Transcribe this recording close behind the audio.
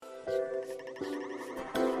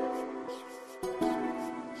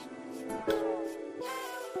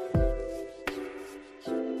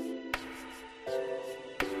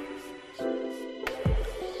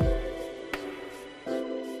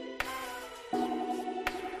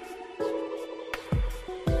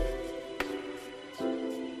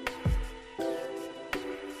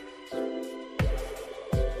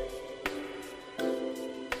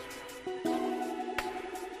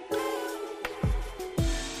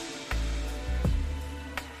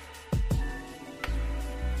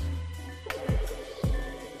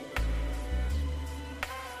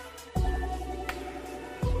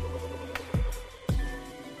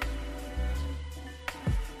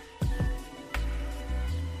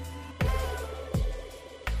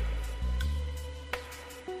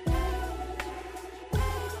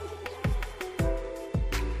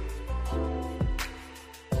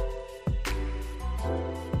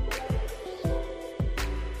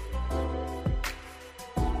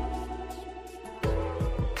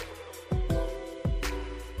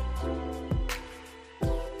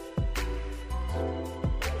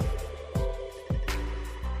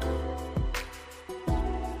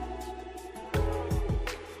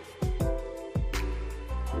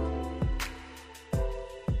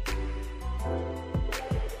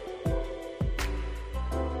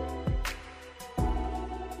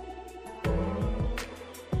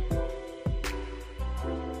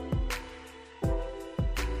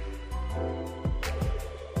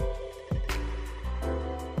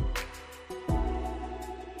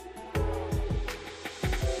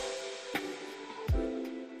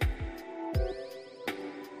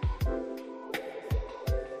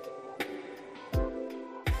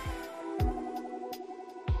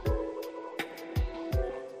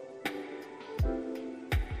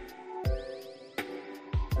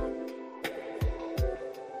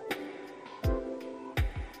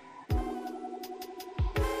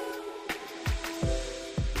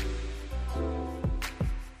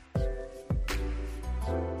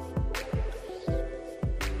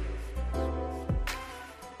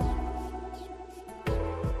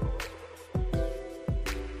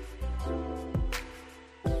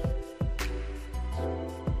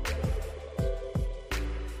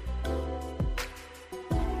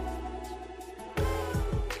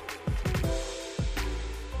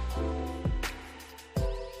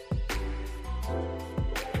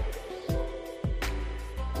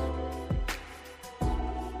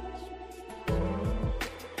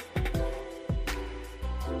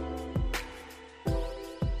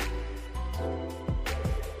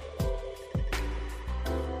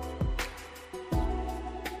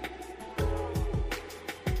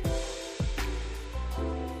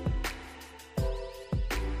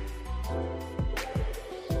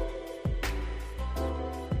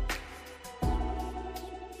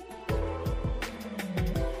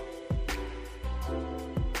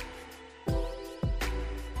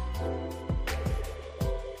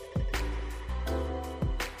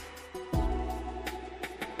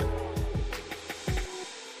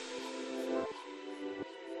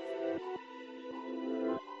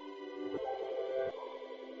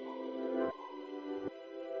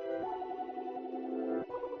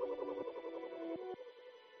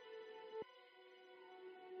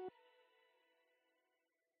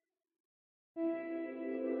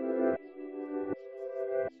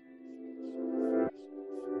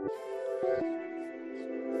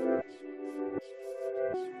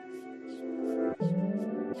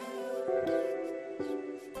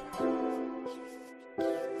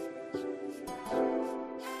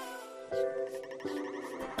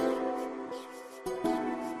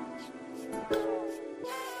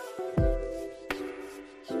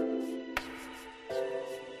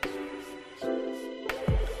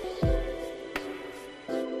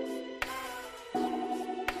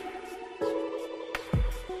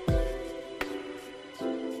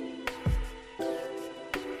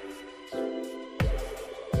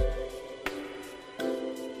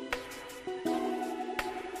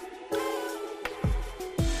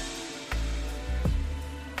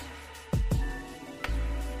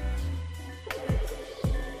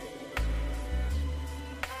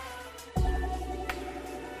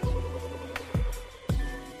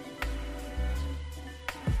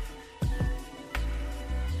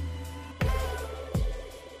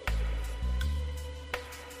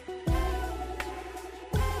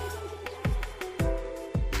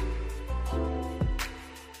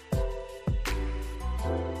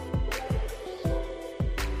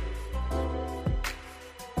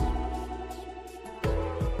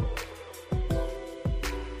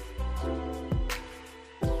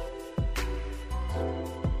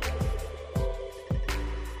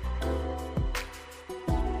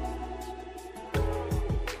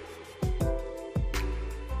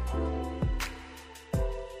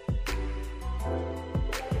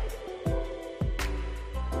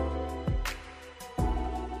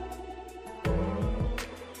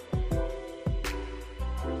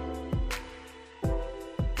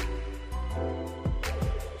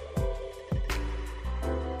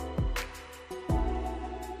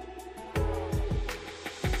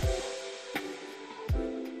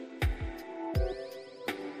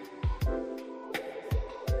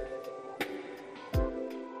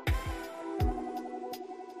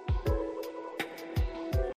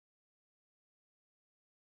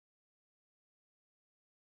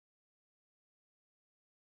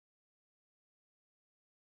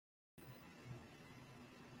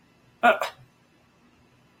Uh,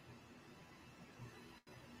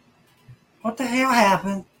 what the hell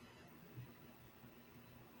happened?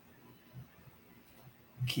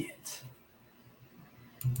 Kids.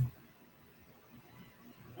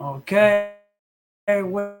 Okay.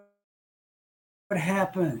 What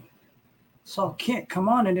happened? Saw Kent come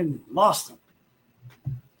on and then lost him.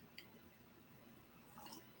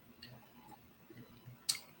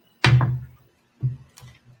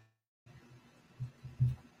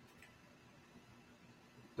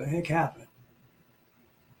 The heck happened?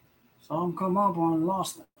 Saw him come up on and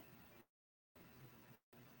lost him.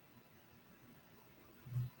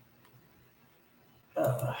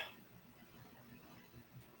 Uh,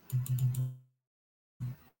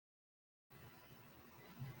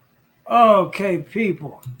 okay,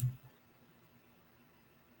 people.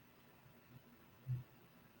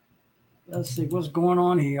 Let's see what's going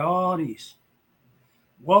on here. All these.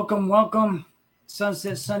 Welcome, welcome.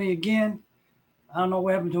 Sunset Sunny again. I don't know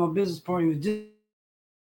what happened to my business party. It was just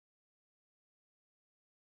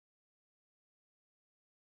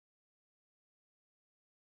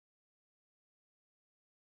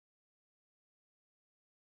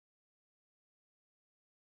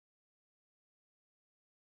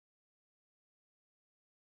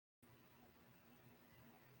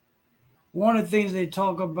one of the things they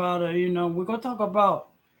talk about. We're going to talk about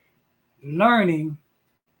learning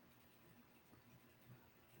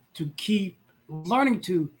learning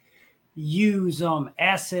to use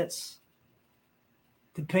assets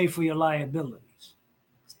to pay for your liabilities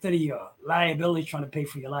instead of your liabilities trying to pay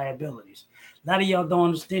for your liabilities. A lot of y'all don't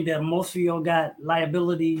understand that most of y'all got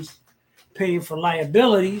liabilities paying for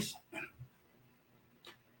liabilities,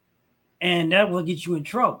 and that will get you in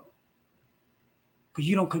trouble because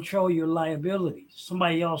you don't control your liabilities.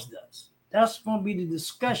 Somebody else does. That's going to be the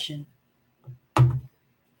discussion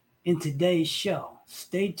in today's show.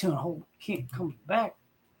 Stay tuned. Hope Kent comes back.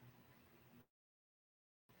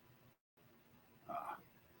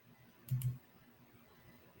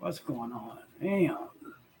 What's going on? Damn.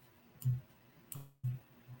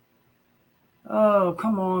 Oh,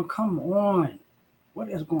 come on, come on. What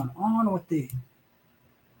is going on with this?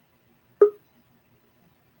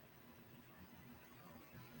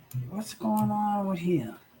 What's going on with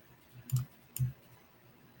him?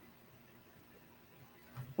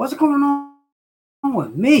 What's going on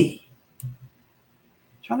with me?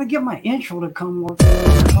 Trying to get my intro to come work.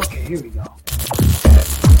 Okay, here we go.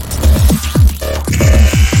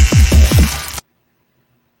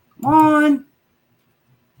 Come on.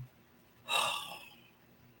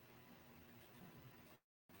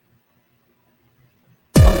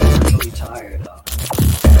 I'm really tired of.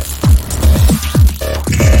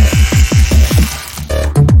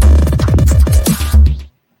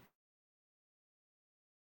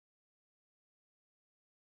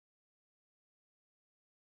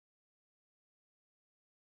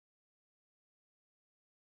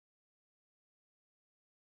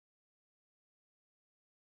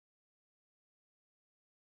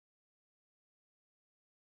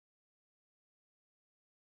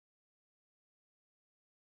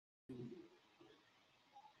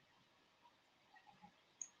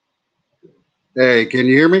 Hey, can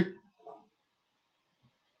you hear me?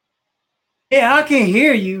 Yeah, I can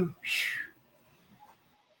hear you.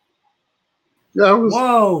 Yeah, I was.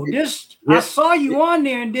 Whoa, I Yeah, saw you on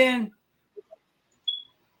there and then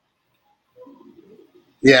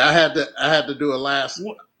yeah. I had to do a last.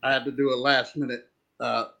 what? I had to do a last minute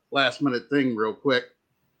thing real quick.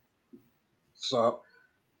 So,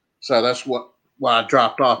 so that's why I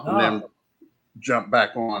dropped off and then No. jumped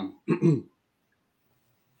back on.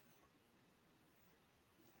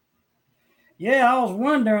 Yeah, I was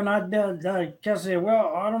wondering. I just said,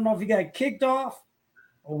 well, I don't know if you got kicked off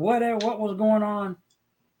or what was going on.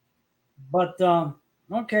 But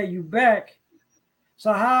okay, you back.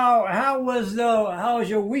 So how was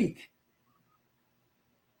your week?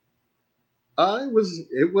 It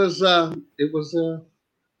was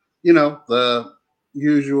the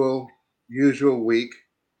usual week.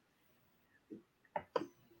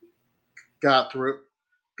 Got through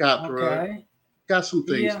got through it. Okay. Got some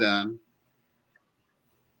things Yeah. done,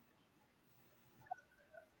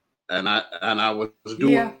 and I was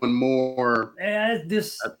doing Yeah. more.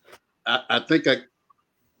 This. I think I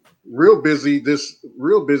real busy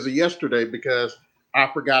yesterday because I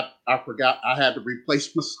forgot I had to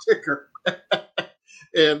replace my sticker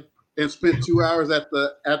and spent 2 hours at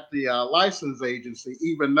the license agency,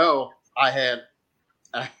 even though I,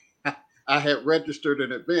 I had registered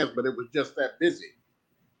in advance, but it was just that busy.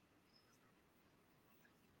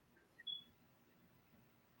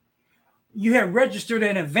 You had registered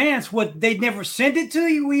in advance. What, they never sent it to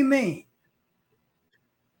you? We mean?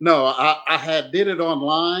 No, I had did it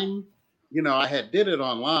online. I had did it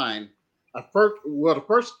online. The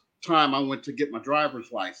first time I went to get my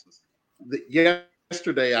driver's license.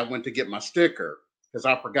 Yesterday I went to get my sticker because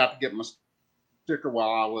I forgot to get my sticker while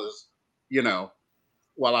I was, you know,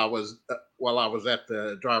 while I was at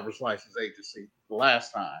the driver's license agency the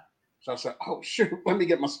last time. So I said, "Oh shoot, let me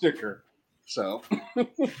get my sticker." So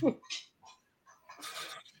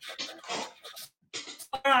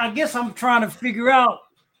I guess I'm trying to figure out.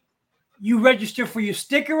 You register for your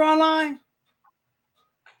sticker online?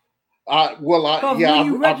 Because when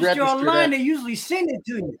you I register registered online, at. they usually send it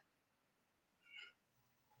to you.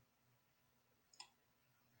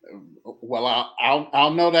 Well,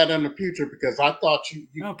 I'll know that in the future because I thought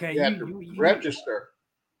Okay, you had to register.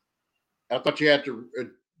 I thought you had to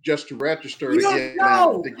just to register you to don't get in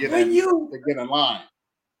know when you. to get in line.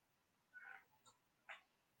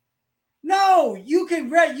 No, you can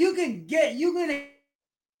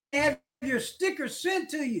have your sticker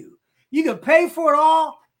sent to you. You can pay for it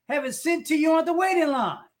all, have it sent to you on the waiting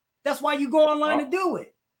line. That's why you go online to do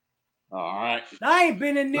it. All right. I ain't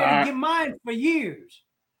been in there to get mine for years.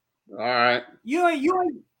 All right. If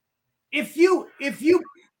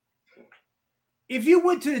you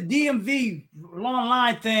went to the DMV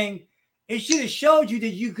online thing, it should have showed you that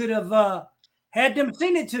you could have had them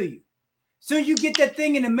send it to you. So you get that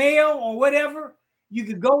thing in the mail or whatever, you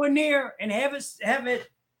could go in there and have it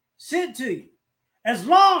sent to you. As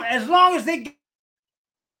long as they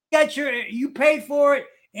got you paid for it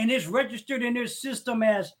and it's registered in their system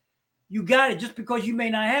as you got it, just because you may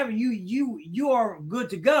not have it, you are good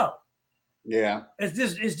to go. Yeah.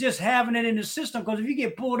 It's just having it in the system, because if you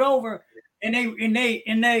get pulled over and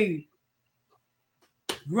they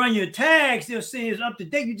run your tags, they'll say it's up to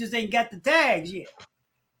date. You just ain't got the tags yet.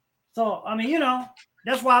 So I mean,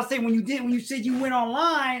 that's why I say when you said you went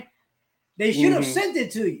online, they should have sent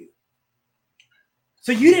it to you.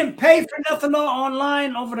 So you didn't pay for nothing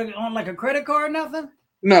online on like a credit card, nothing?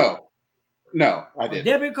 No, I didn't.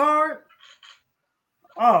 Debit card?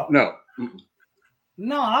 Oh no.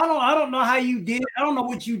 No, I don't know how you did. I don't know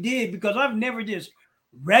what you did, because I've never just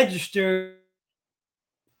registered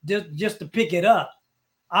just to pick it up.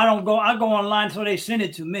 I don't go. I go online so they send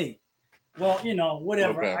it to me. Well,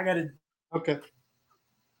 whatever. Okay. I gotta. Okay.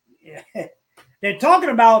 Yeah. They're talking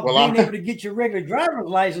about being I'm able to get your regular driver's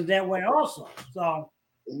license that way also. So,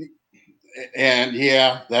 and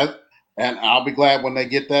and I'll be glad when they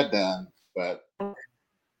get that done. But I'm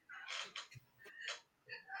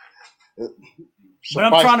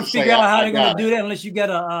suffice trying to to say, figure out how I they're going to got do it. that unless you got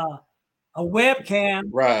a webcam.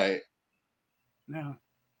 Right. No.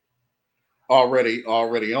 Already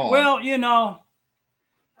on. Well, yeah.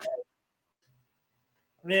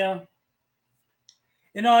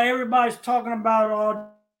 Everybody's talking about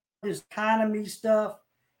all this economy stuff.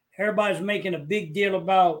 Everybody's making a big deal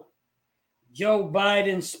about Joe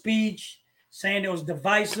Biden's speech, saying it was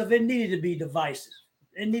divisive. It needed to be divisive.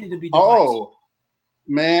 It needed to be divisive. Oh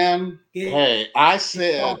man, hey, I Nice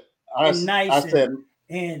said,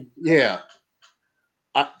 and yeah,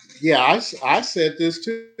 I said this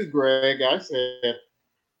too, Greg. I said,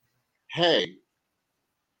 hey,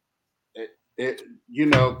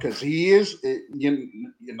 because he is,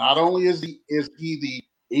 not only is he the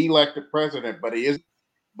elected president, but he is,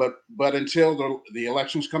 but until the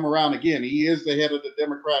elections come around again, he is the head of the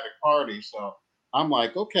Democratic Party. So I'm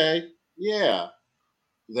like, okay, yeah,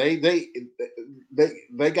 they they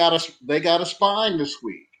they got a spine this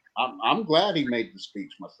week. I'm glad he made the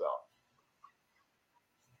speech myself.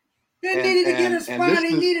 they needed to get a And spine. this They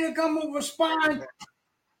is needed to come over a spine.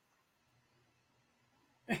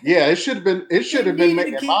 yeah, it should have been They needed made, to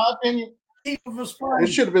in keep my opinion, over a it spine.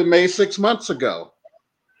 should have been made 6 months ago.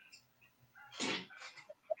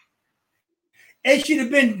 It should have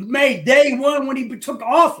been made day one when he took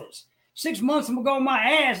office. 6 months ago, my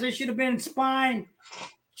ass. They should have been spine.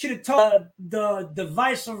 Should have told the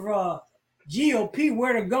vice of GOP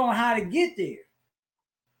where to go and how to get there.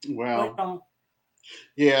 But Well,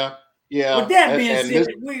 yeah, with yeah, that being and said,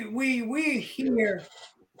 this we here.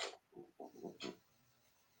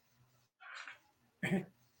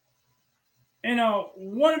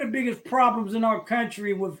 One of the biggest problems in our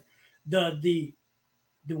country with the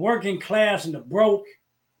working class and the broke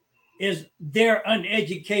is they're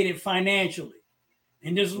uneducated financially.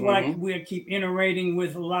 And this is what mm-hmm. we keep iterating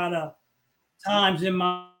with a lot of times in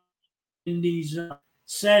these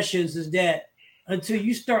sessions, is that until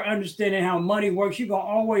you start understanding how money works, you're gonna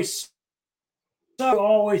always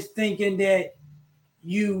thinking that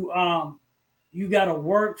you got to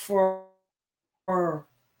work for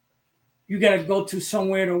you got to go to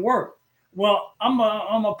somewhere to work. Well, I'm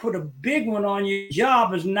gonna put a big one on you. Your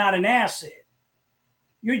job is not an asset.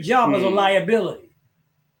 Your job is a liability.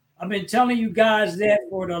 I've been telling you guys that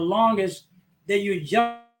for the longest, that your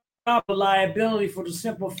job is a liability for the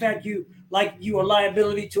simple fact you a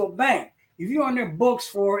liability to a bank. If you're on their books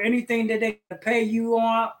for anything that they pay you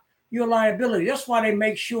on, you're a liability. That's why they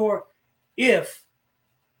make sure if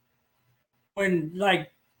when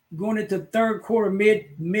like going into third quarter,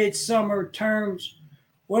 midsummer terms,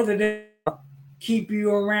 whether they keep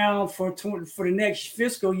you around for the next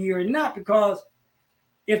fiscal year or not, because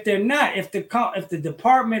if they're not, if the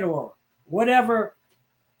department or whatever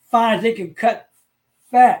finds they can cut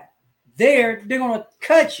fat, they're gonna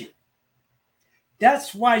cut you.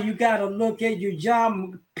 That's why you gotta look at your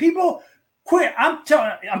job. People quit. I'm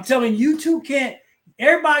telling you two can't.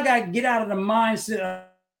 Everybody gotta get out of the mindset of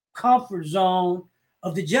comfort zone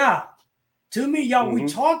of the job. To me, y'all, we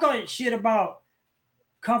talk all shit about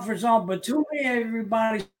comfort zone, but to me,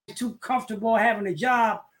 everybody's too comfortable having a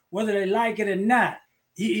job, whether they like it or not.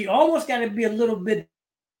 You almost got to be a little bit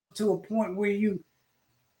to a point where you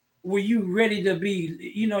ready to be,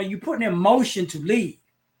 you put in motion to leave.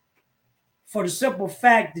 For the simple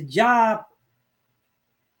fact, the job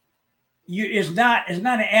is not an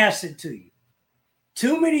asset to you.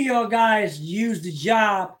 Too many of your guys use the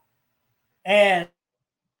job as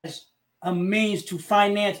a means to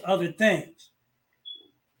finance other things.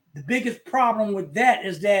 The biggest problem with that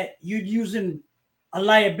is that you're using a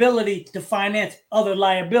liability to finance other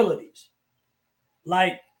liabilities,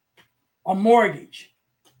 like a mortgage,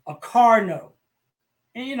 a car note,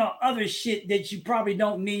 and other shit that you probably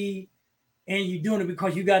don't need, and you're doing it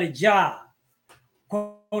because you got a job,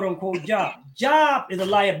 quote unquote job. Job is a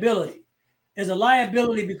liability. It's a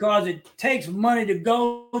liability because it takes money to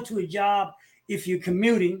go to a job if you're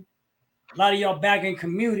commuting. A lot of y'all back in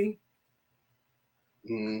commuting.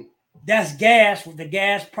 That's gas, with the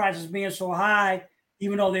gas prices being so high,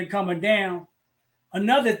 even though they're coming down.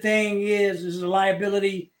 Another thing is a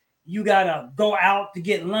liability. You gotta go out to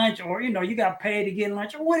get lunch, or you got to pay to get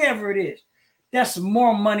lunch, or whatever it is. That's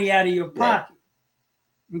more money out of your pocket.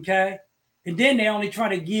 Right. Okay. And then they only try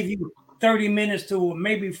to give you 30 minutes to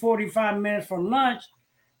maybe 45 minutes for lunch.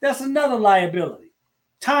 That's another liability,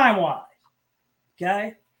 time-wise.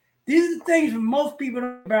 Okay. These are the things most people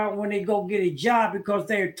know about when they go get a job, because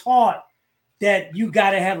they're taught that you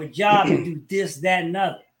got to have a job to do this, that, and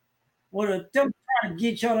other. Well, they're trying to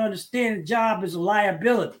get y'all to understand the job is a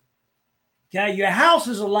liability. Okay, your house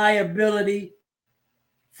is a liability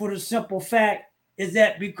for the simple fact is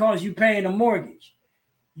that because you're paying a mortgage,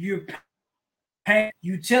 you're paying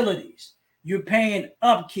utilities, you're paying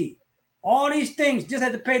upkeep. All these things, just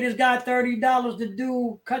had to pay this guy $30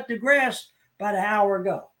 to cut the grass about an hour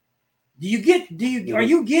ago. Are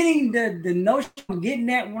you getting the notion I'm getting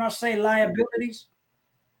at when I say liabilities,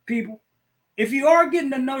 people? If you are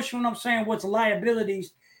getting the notion when I'm saying what's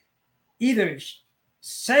liabilities, either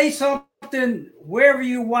say something wherever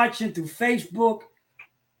you're watching, through Facebook,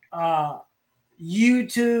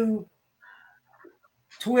 YouTube,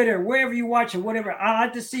 Twitter, wherever you're watching, whatever. I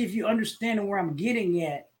like to see if you understand where I'm getting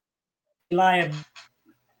at. Liability.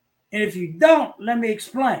 And if you don't, let me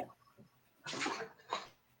explain.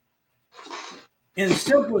 In the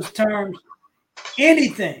simplest terms,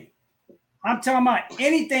 anything, I'm talking about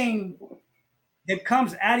anything that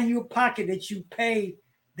comes out of your pocket that you pay,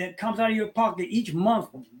 that comes out of your pocket each month,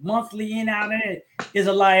 monthly in, out, in, is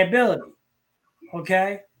a liability.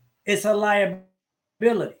 Okay? It's a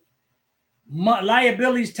liability.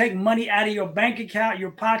 Liabilities take money out of your bank account,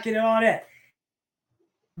 your pocket, and all that.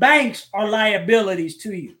 Banks are liabilities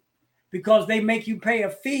to you because they make you pay a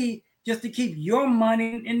fee just to keep your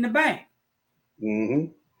money in the bank.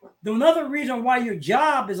 Another reason why your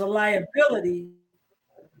job is a liability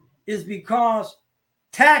is because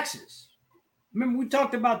taxes. Remember, we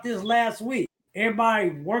talked about this last week. Everybody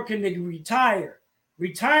working to retire.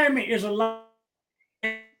 Retirement is a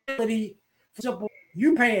liability.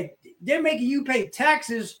 They're making you pay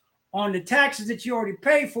taxes on the taxes that you already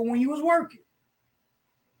paid for when you was working.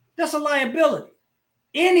 That's a liability.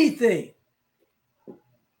 Anything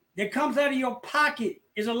that comes out of your pocket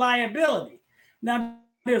is a liability. Now,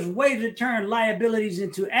 there's ways to turn liabilities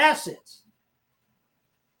into assets.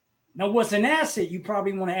 Now, what's an asset, you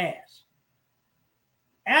probably want to ask?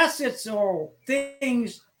 Assets are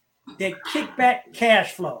things that kick back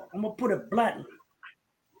cash flow. I'm going to put it bluntly.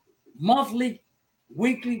 Monthly,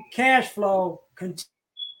 weekly cash flow,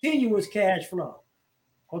 continuous cash flow.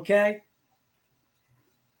 Okay?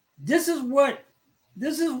 This is why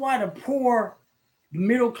the poor,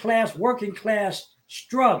 middle class, working class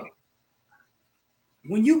struggle.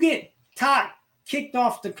 When you get kicked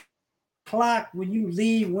off the clock when you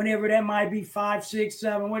leave, whenever that might be, 5, 6,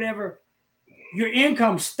 7, whatever, your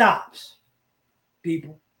income stops,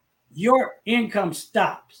 people. Your income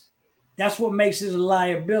stops. That's what makes it a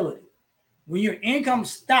liability. When your income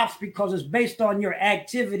stops because it's based on your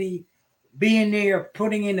activity, being there,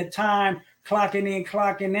 putting in the time, clocking in,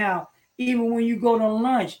 clocking out, even when you go to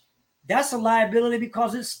lunch, that's a liability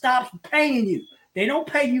because it stops paying you. They don't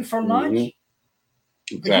pay you for lunch,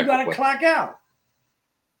 but you got to clock out.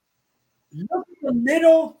 Look at the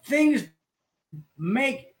little things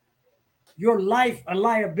make your life a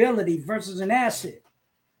liability versus an asset.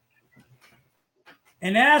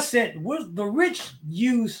 An asset, what the rich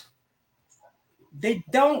use, they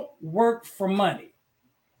don't work for money.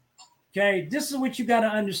 Okay, this is what you got to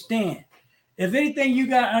understand. If anything,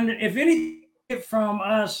 if anything from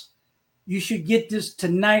us, you should get this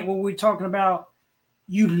tonight. What we're talking about,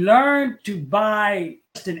 you learn to buy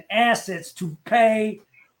assets to pay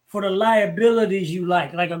for the liabilities you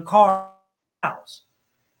like a car, house.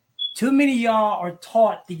 Too many of y'all are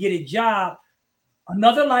taught to get a job,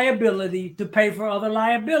 another liability to pay for other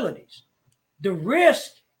liabilities. The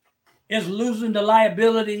risk is losing the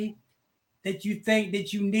liability that you think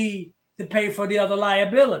that you need to pay for the other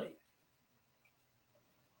liability.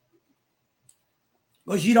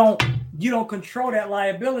 Because you don't control that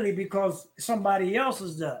liability because somebody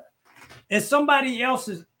else's does. It's somebody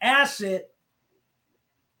else's asset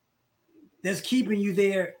that's keeping you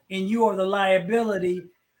there, and you are the liability,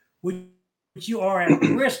 which you are at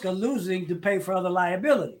risk of losing to pay for other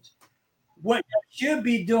liabilities. What you should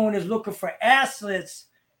be doing is looking for assets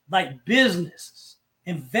like businesses,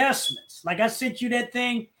 investments. Like I sent you that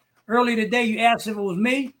thing earlier today. You asked if it was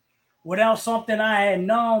me. Without something I had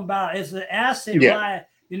known about, it's an asset,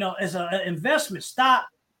 it's an investment. Stock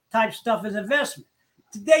type stuff is investment.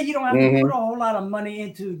 Today, you don't have to put a whole lot of money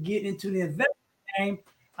into getting into the investment game.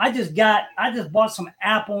 I just bought some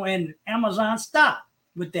Apple and Amazon stock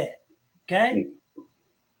with that. Okay.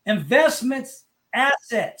 Investments,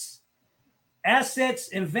 assets,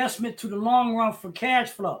 investment to the long run for cash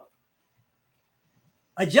flow.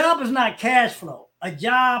 A job is not cash flow. A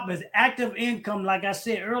job is active income. Like I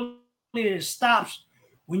said earlier, it stops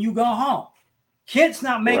when you go home. Kent's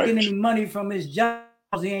not making any money from his job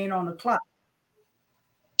because he ain't on the clock.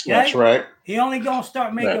 Okay? That's right. He only gonna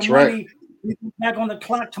start making money back on the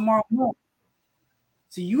clock tomorrow morning.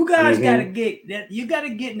 So you guys gotta get that. You gotta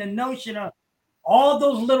get in the notion of all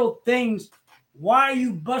those little things. Why are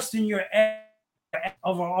you busting your ass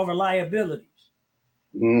over liabilities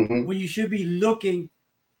when you should be looking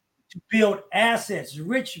to build assets?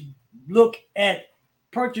 Rich look at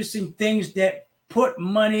purchasing things that put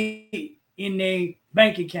money in a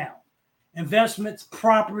bank account, investments,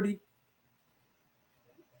 property,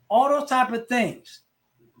 all those type of things,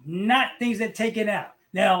 not things that take it out.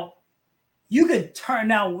 Now, you could turn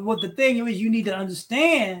now. What the thing is, you need to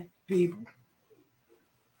understand, people,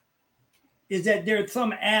 is that there are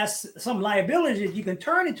some liabilities that you can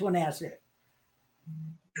turn into an asset.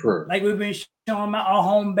 True. Like we've been showing about a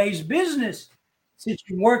home-based business. Since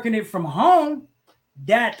you're working it from home,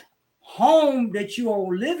 that home that you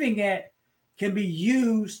are living at can be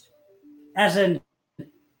used as an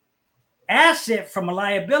asset from a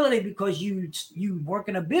liability because you work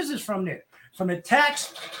in a business from there. From the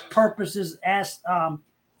tax purposes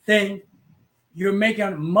thing, you're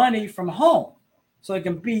making money from home. So it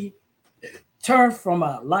can be turned from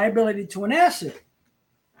a liability to an asset.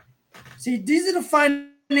 See, these are the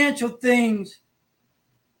financial things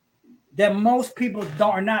that most people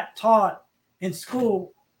are not taught in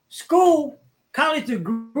school. College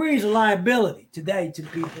degree is a liability today to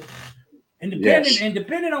people. And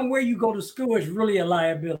depending on where you go to school, it's really a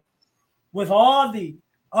liability. With all the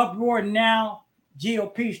uproar now,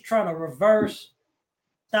 GOP's trying to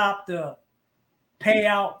stop the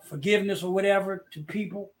payout forgiveness or whatever to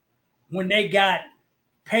people when they got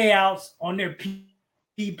payouts on their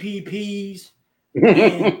PPPs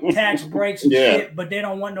and tax breaks and shit, but they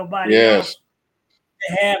don't want nobody else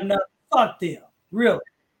to have nothing. Fuck them. Really.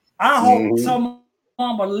 I hope someone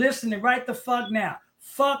are listening right the fuck now.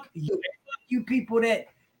 Fuck you people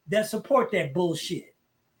that support that bullshit.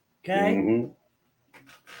 Okay?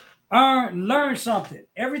 Learn something.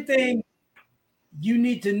 Everything you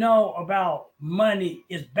need to know about money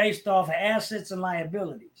is based off of assets and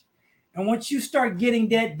liabilities. And once you start getting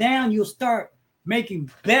that down, you'll start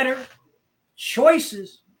making better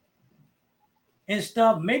choices and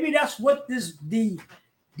stuff. Maybe that's what the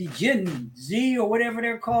Gen Z or whatever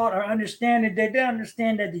they're called are understanding. They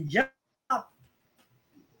understand that the job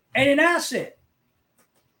ain't an asset.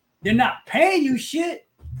 They're not paying you shit.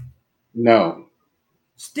 No.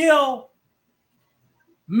 Still,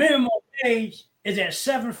 Minimum wage is at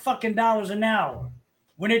 $7 an hour.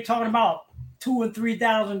 When they're talking about $2,000 and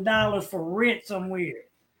 $3,000 for rent somewhere.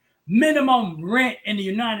 Minimum rent in the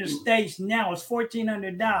United States now is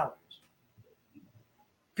 $1,400.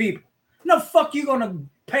 People, no fuck you gonna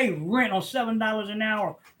pay rent on $7 an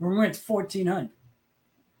hour when rent's $1,400?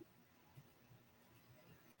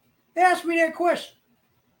 They asked me that question.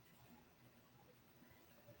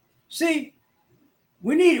 See,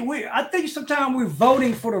 I think sometimes we're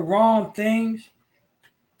voting for the wrong things.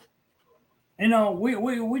 You know,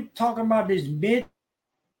 we talking about these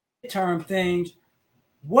midterm things.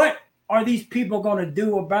 What are these people going to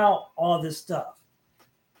do about all this stuff?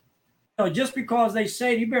 You know, just because they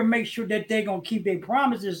say, you better make sure that they're going to keep their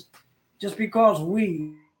promises. Just because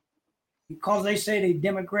they say they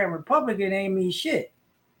Democrat, Republican, ain't mean shit.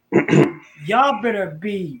 Y'all better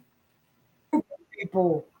be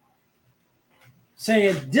people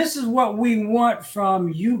saying this is what we want from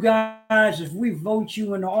you guys if we vote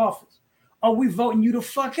you in the office. Are we voting you the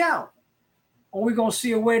fuck out? Or we gonna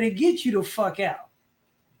see a way to get you the fuck out?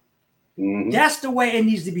 Mm-hmm. That's the way it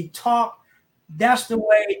needs to be taught. That's the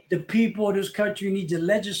way the people of this country need to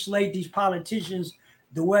legislate these politicians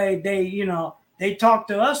the way they talk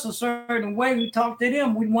to us a certain way. We talk to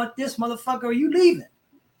them. We want this motherfucker. Are you leaving?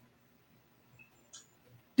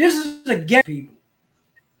 This is a game, people.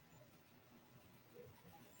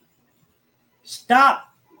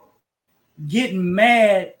 Stop getting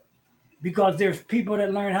mad because there's people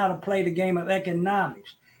that learn how to play the game of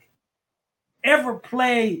economics. Ever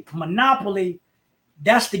play Monopoly?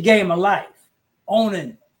 That's the game of life.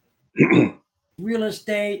 Owning real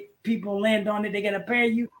estate, people land on it, they got to pay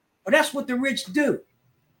you. But that's what the rich do.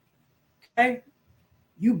 Okay?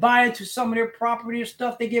 You buy into some of their property and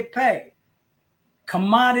stuff, they get paid.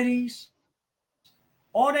 Commodities,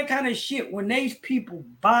 all that kind of shit. When these people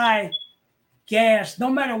buy gas, no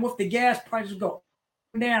matter what the gas prices go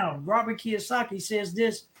down, Robert Kiyosaki says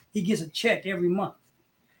this, he gets a check every month.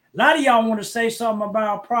 A lot of y'all want to say something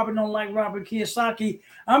about probably don't like Robert Kiyosaki.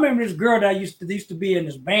 I remember this girl that used to be in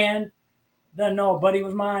this band. Doesn't know a buddy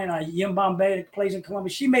was mine, Yim Bombay, that plays in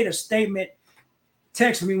Columbia. She made a statement,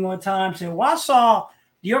 texted me one time, saying, well, I saw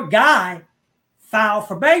your guy file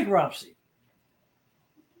for bankruptcy.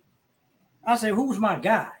 I said, who's my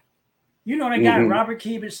guy? You know that guy, Robert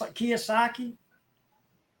Kiyosaki?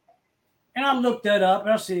 And I looked that up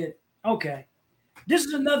and I said, okay. This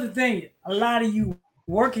is another thing a lot of you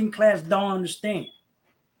working class don't understand.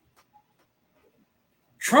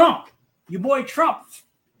 Trump, your boy Trump,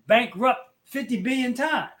 bankrupt 50 billion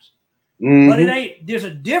times. But it ain't, there's a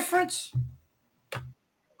difference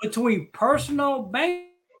between personal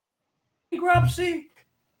bankruptcy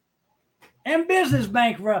and business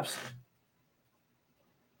bankruptcy.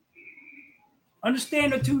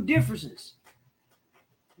 Understand the two differences.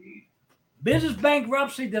 Business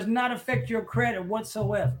bankruptcy does not affect your credit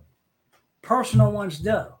whatsoever. Personal ones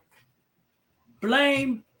do.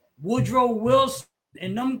 Blame Woodrow Wilson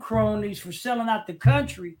and them cronies for selling out the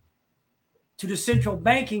country to the central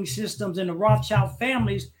banking systems and the Rothschild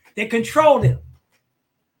families that control them.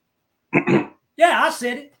 Yeah, I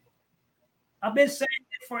said it. I've been saying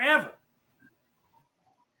it forever.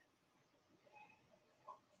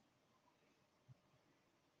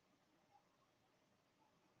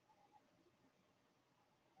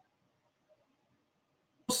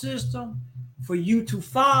 System for you to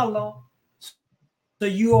follow, so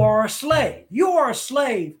you are a slave. You are a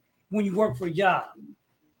slave when you work for a job.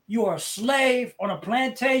 You are a slave on a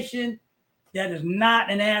plantation that is not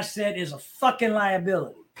an asset, is a fucking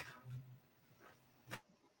liability.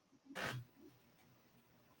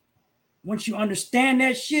 Once you understand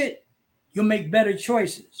that shit, you'll make better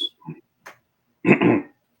choices.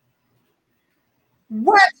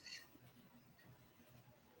 What?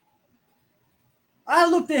 I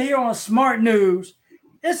looked at here on Smart News.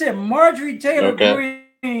 It said Marjorie Taylor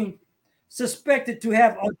Greene suspected to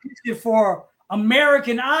have auditioned for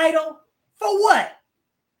American Idol. For what?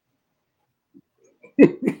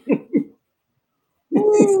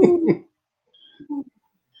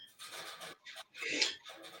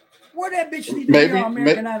 Where that bitch need to be on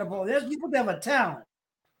American Idol? There's people that have a talent.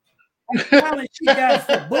 Talent she got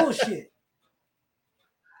for bullshit.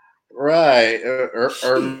 Right. Or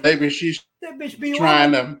maybe she's that bitch be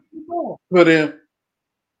trying to put in.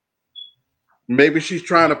 Maybe she's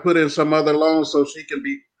trying to put in some other loans so she can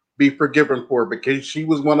be forgiven for it, because she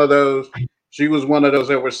was one of those. She was one of those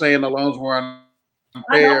that were saying the loans were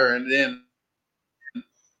unfair, and then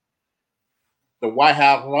the White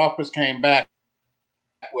House office came back.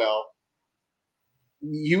 Well,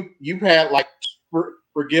 you've had, like,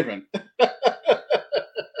 forgiven.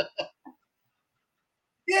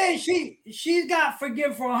 she's got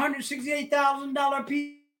forgiven for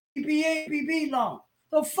 $168,000 PPP loan.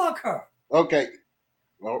 So fuck her. Okay.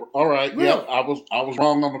 Well, all right. Really? Yep. I was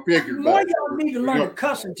wrong on the figure. More y'all need to learn to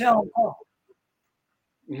cuss and tell them off.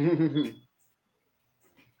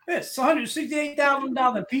 It's $168,000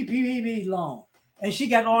 PPP loan, and she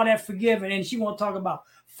got all that forgiven, and she want to talk about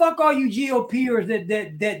fuck all you GOPers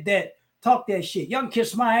that talk that shit. Y'all can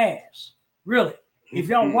kiss my ass. Really. If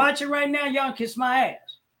y'all watching right now, y'all can kiss my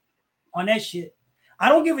ass on that shit. I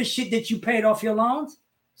don't give a shit that you paid off your loans.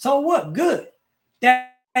 So what? Good.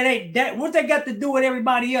 That ain't that. What they got to do with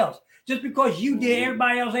everybody else? Just because you did,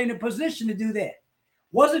 everybody else ain't in a position to do that.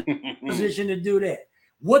 Wasn't in a position to do that.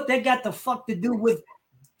 What they got the fuck to do with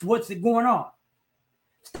what's going on?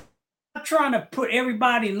 Stop trying to put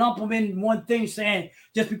everybody, lump them in one thing, saying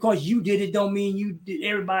just because you did it don't mean you did.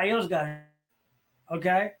 Everybody else got it.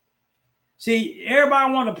 Okay. See,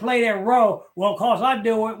 everybody want to play that role. Well, cause I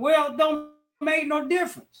do it. Well, don't make no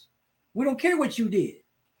difference. We don't care what you did.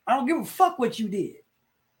 I don't give a fuck what you did.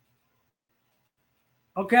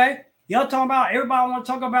 Okay? Y'all talking about, everybody want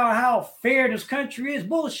to talk about how fair this country is.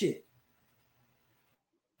 Bullshit.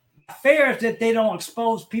 Fair is that they don't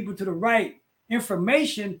expose people to the right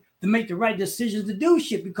information to make the right decisions to do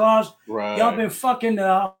shit, because y'all been fucking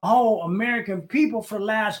the whole American people for the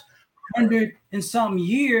last 100 and something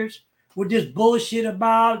years with this bullshit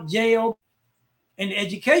about jail and the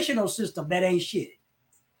educational system that ain't shit.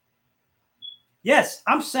 Yes,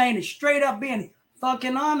 I'm saying it straight up, being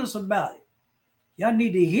fucking honest about it. Y'all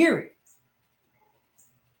need to hear it.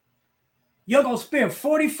 You're gonna spend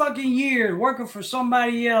 40 fucking years working for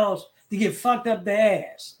somebody else to get fucked up the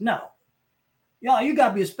ass. No. Y'all, you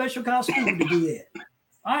gotta be a special kind of stupid to do that.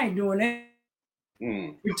 I ain't doing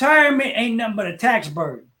that. Retirement ain't nothing but a tax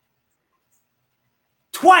burden.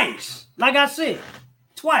 Twice. Like I said,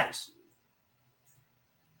 twice.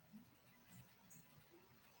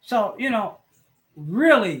 So,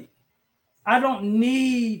 really, I don't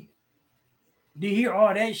need to hear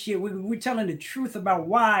all that shit. We're telling the truth about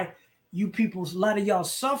why you people, a lot of y'all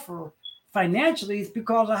suffer financially. It's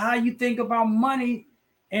because of how you think about money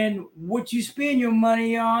and what you spend your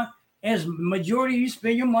money on. As majority, you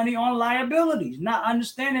spend your money on liabilities, not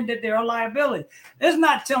understanding that they're a liability. It's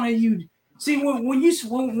not telling you. See, when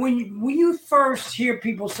you first hear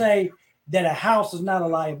people say that a house is not a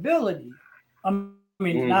liability,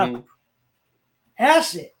 not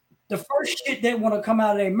asset, the first shit they want to come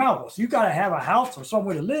out of their mouth is, you got to have a house or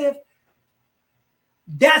somewhere to live.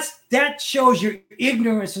 That shows your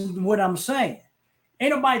ignorance in what I'm saying.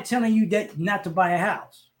 Ain't nobody telling you that not to buy a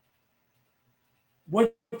house.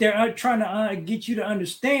 What they're trying to get you to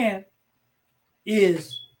understand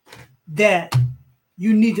is that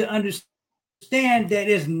you need to understand that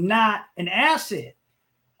it's not an asset.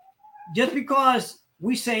 Just because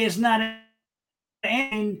we say it's not an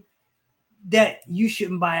asset, that you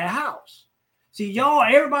shouldn't buy a house. See, y'all,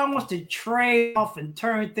 everybody wants to trade off and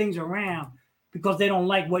turn things around because they don't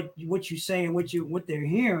like what you say and what they're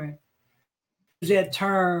hearing. Use that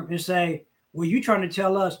term and say, well, you trying to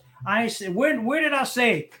tell us. I said, where did I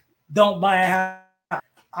say don't buy a house?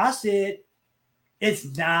 I said it's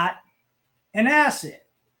not an asset.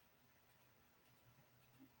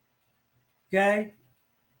 Okay?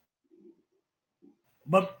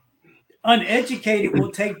 But uneducated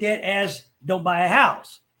will take that as don't buy a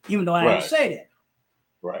house, even though I didn't say that.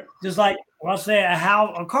 Right. Just like when I say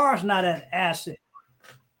a car is not an asset.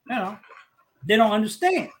 They don't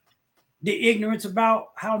understand the ignorance about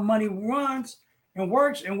how money runs and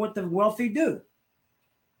works and what the wealthy do.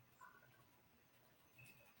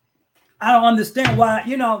 I don't understand why,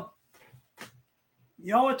 you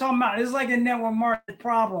always talking about, it's like a network market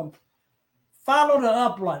problem. Follow the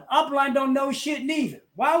upline. Upline don't know shit neither.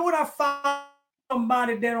 Why would I follow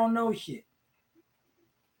somebody that don't know shit?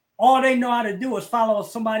 All they know how to do is follow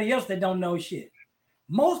somebody else that don't know shit.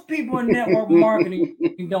 Most people in network marketing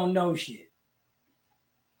don't know shit.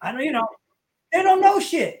 They don't know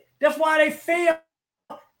shit. That's why they fail.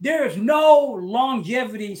 There is no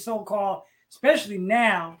longevity, so-called, especially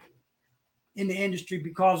now in the industry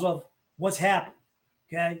because of what's happened.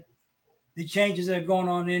 Okay. The changes that are going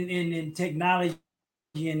on in technology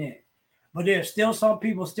in it. But there's still some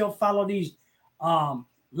people still follow these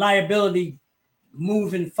liability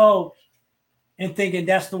moving folks and thinking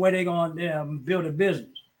that's the way they're going to build a business.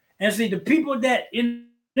 And see, the people this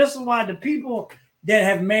is why the people that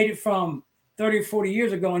have made it from 30 or 40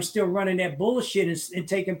 years ago and still running that bullshit and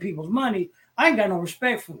taking people's money, I ain't got no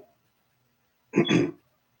respect for them.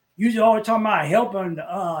 Usually always talking about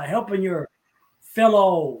helping your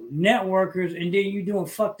fellow networkers, and then you doing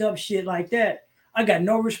fucked up shit like that. I got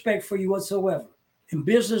no respect for you whatsoever. in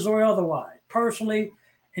business or otherwise, personally.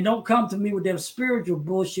 And don't come to me with that spiritual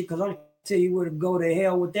bullshit, because I'll tell you where to go to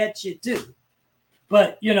hell with that shit too.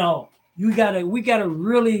 But we gotta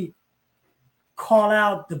really call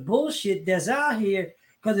out the bullshit that's out here,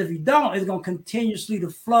 because if you don't, it's gonna continuously to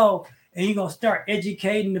flow, and you're gonna start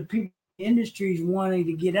educating the people in the industries wanting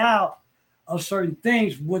to get out of certain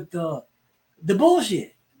things with the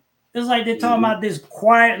bullshit. It's like they're talking about this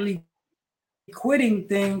quietly quitting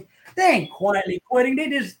thing. They ain't quietly quitting. They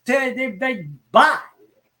just tell they buy.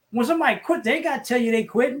 When somebody quit, they gotta tell you they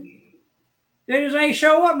quitting. They just ain't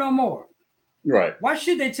show up no more. Right. Why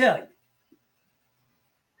should they tell you?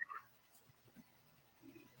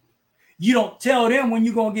 You don't tell them when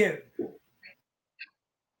you're gonna get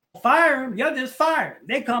fired. You're just fired.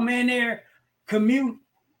 They come in there, commute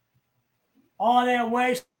all that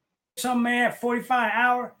way, some man 45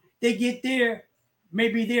 hours. They get there,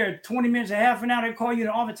 maybe there 20 minutes, a half an hour. They call you in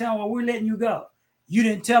the office, tell them, well, we're letting you go. You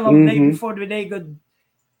didn't tell them before they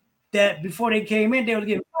came in, they was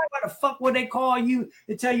getting fired. Why the fuck would they call you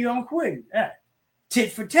to tell you I'm quitting?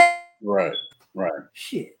 Tit for tat. Right.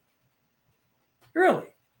 Shit. Really?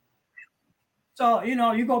 So,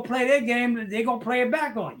 you go play their game, they're going to play it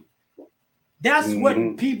back on you. That's what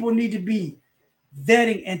people need to be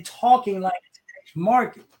vetting and talking like today's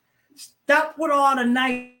market. Stop with all the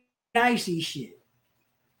nicey shit.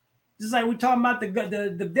 Just like we're talking about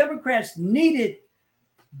the Democrats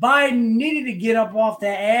Biden needed to get up off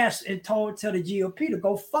their ass and tell the GOP to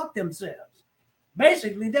go fuck themselves.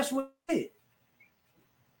 Basically, that's what he did.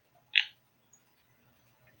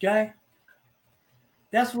 Okay?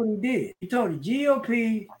 That's what he did. He told the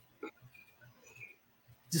GOP,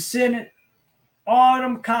 the Senate, all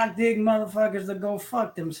them cock-dig motherfuckers to go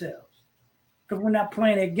fuck themselves. Because we're not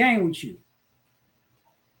playing that game with you.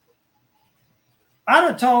 I'd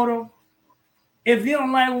have told them, if you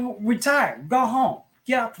don't like retire, go home.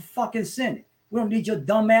 Get out the fucking Senate. We don't need your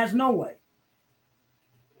dumb ass no way.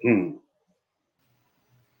 In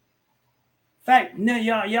fact,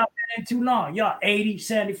 y'all been in too long. Y'all 80,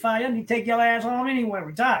 75. Y'all need to take your ass home anyway.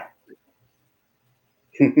 Retire.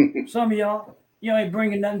 Some of y'all ain't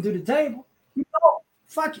bringing nothing to the table.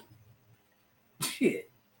 Fuck it. Shit.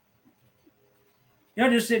 Y'all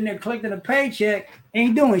just sitting there collecting a paycheck,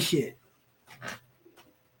 ain't doing shit.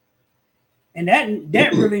 And that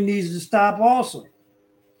really needs to stop also.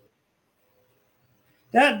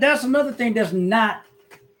 That's another thing that's not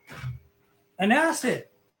an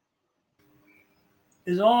asset.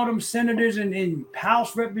 Is all them senators and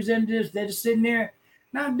House representatives that are sitting there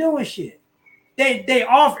not doing shit. They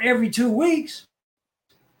off every 2 weeks.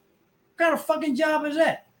 What kind of fucking job is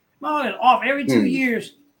that? Off every 2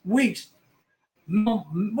 years, weeks.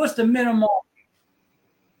 What's the minimum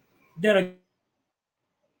that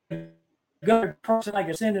a government person like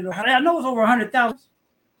a senator? I know it's over 100,000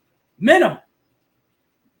 minimum.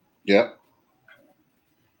 Yep.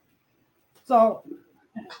 So,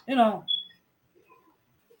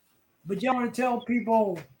 but y'all want to tell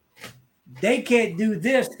people they can't do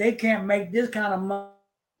this, they can't make this kind of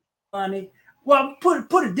money. Well,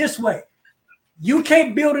 put it this way. You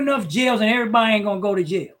can't build enough jails and everybody ain't gonna go to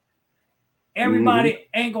jail. Everybody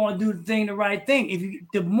ain't gonna do the right thing.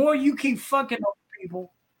 The more you keep fucking up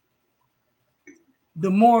people,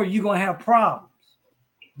 the more you're gonna have problems.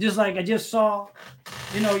 Just like I just saw,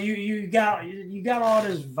 you got all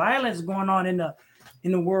this violence going on in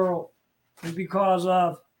the world because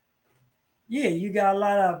of you got a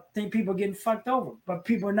lot of people getting fucked over, but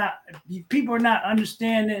people are not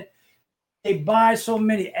understanding. They buy so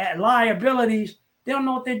many liabilities, they don't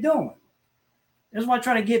know what they're doing. That's why I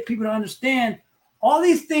try to get people to understand all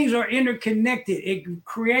these things are interconnected. It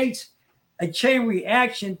creates a chain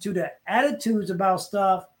reaction to the attitudes about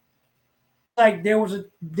stuff. Like there was a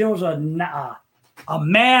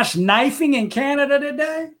mass knifing in Canada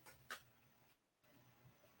today.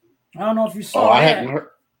 I don't know if you saw that. I hadn't heard.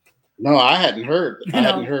 No, I hadn't heard. I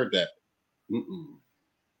hadn't heard that.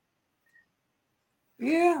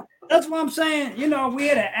 Yeah, that's what I'm saying. We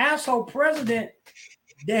had an asshole president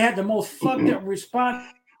that had the most fucked up response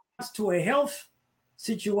to a health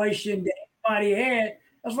situation that anybody had.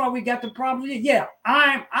 That's why we got the problem. Yeah,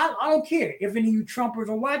 I don't care if any of you Trumpers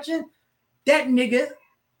are watching. That nigga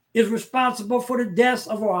is responsible for the deaths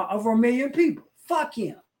of over 1 million people. Fuck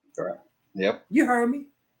him. Right. Yep. You heard me.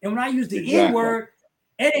 And when I use the N word,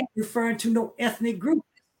 it ain't referring to no ethnic group.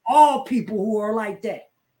 All people who are like that.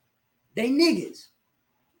 They niggas.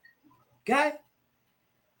 Okay?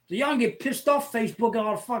 So y'all get pissed off Facebook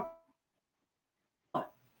all the fuck.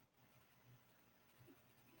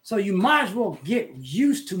 So you might as well get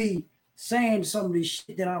used to me saying some of this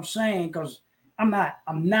shit that I'm saying, because I'm not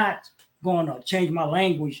going to change my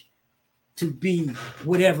language to be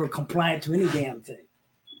whatever compliant to any damn thing.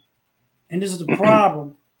 And this is the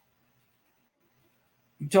problem.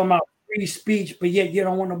 You're talking about free speech, but yet you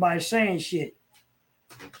don't want nobody saying shit.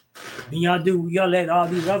 And y'all let all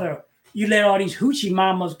these hoochie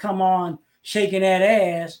mamas come on shaking that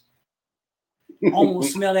ass,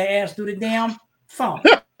 almost smell that ass through the damn phone.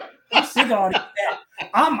 I'm sick of all these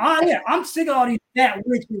I'm sick of all these fat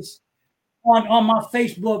witches on my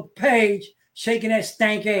Facebook page shaking that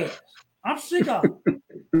stank ass. I'm sick of it.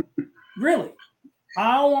 Really.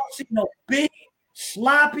 I don't want to see no big,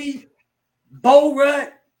 sloppy, bow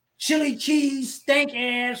rut, chili cheese, stank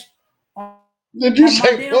ass on my damn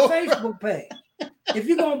Facebook page. If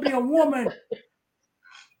you're going to be a woman,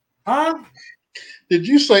 huh? Did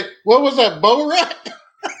you say, what was that, bow rut?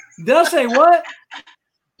 Did I say what?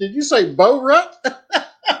 Did you say bow rut?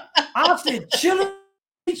 I said chili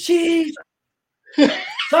cheese,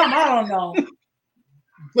 something, I don't know.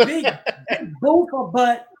 Big boofer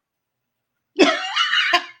butt.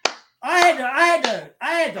 I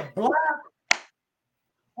had to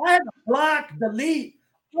block, delete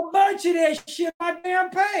a bunch of that shit on my damn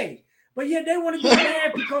page. But yet they want to get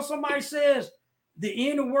mad because somebody says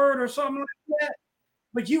the N word or something like that.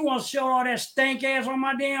 But you want to show all that stank ass on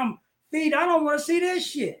my damn feed. I don't want to see this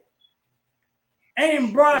shit. They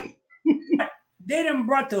done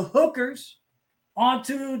brought the hookers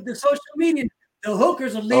onto the social media. The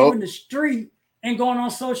hookers are leaving the street and going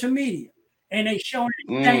on social media. And they showing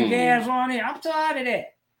stank ass on it. I'm tired of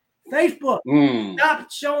that. Facebook,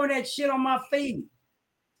 stop showing that shit on my feed.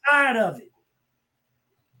 Tired of it.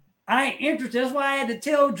 I ain't interested. That's why I had to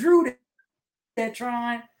tell Drew that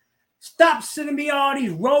trying. Stop sending me all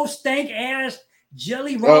these roast stank ass,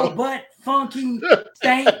 jelly roll butt, funky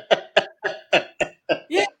stank.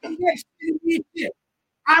 Yeah,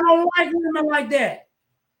 I don't like women like that.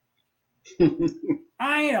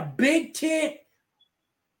 I ain't a big tit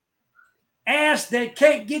ass that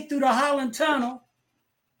can't get through the Holland Tunnel.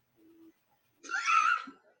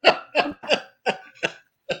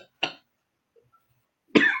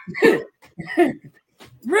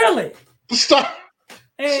 Really? Stop.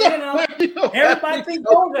 And everybody thinks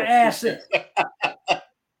those are assets.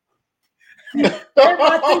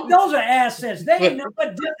 Everybody thinks those are assets. They ain't nothing but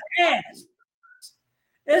just ass.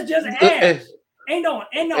 It's just ass. Ain't no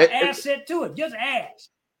asset to it. Just ass.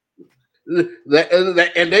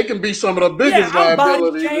 And they can be some of the biggest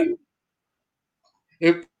liabilities.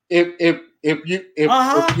 If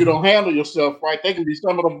you don't handle yourself right, they can be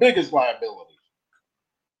some of the biggest liabilities.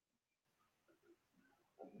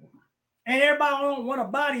 And everybody don't want to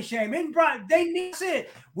body shame. They need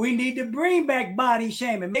it. We need to bring back body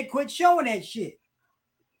shaming. They quit showing that shit.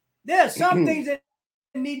 There's some things that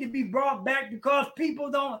need to be brought back because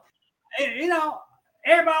people don't, everybody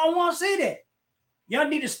don't want to see that. Y'all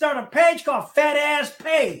need to start a page called Fat Ass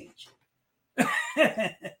Page.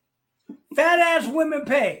 Fat Ass Women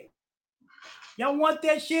Page. Y'all want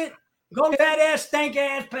that shit? Go to Fat Ass Stank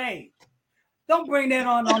Ass Page. Don't bring that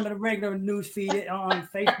on the regular news feed on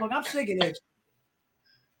Facebook. I'm sick of that.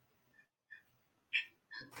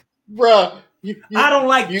 Bruh, I don't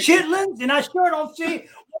like chitlins, and I sure don't see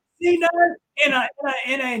nothing in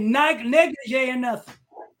a negligee or nothing.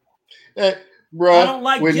 Bruh, I don't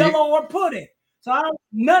like Jello or pudding, so I don't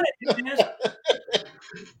none of this.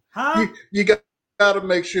 Huh? You got to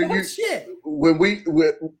make sure when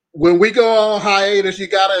we go on hiatus, you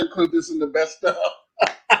got to include this in the best stuff.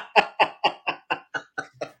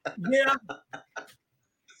 Yeah.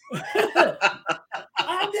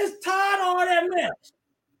 I'm just tired of all that mess.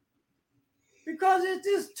 Because it's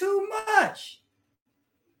just too much.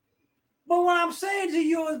 But what I'm saying to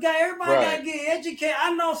you is, everybody got to get educated.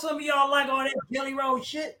 I know some of y'all like all that jelly roll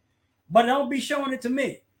shit, but don't be showing it to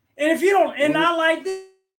me. And if you don't, and I like this,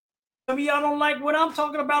 some of y'all don't like what I'm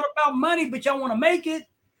talking about money, but y'all want to make it,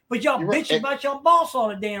 but y'all bitch about your boss all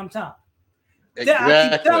the damn time. Exactly. I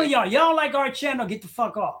keep telling y'all don't like our channel, get the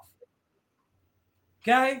fuck off.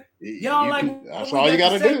 Okay? Y'all like that's all you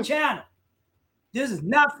got to do. Channel. This is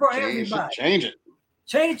not for everybody. Change it.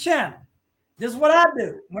 Change the channel. This is what I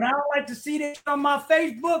do. When I don't like to see this on my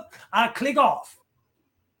Facebook, I click off.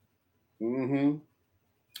 Mm-hmm.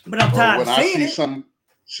 But I'm tired of seeing it.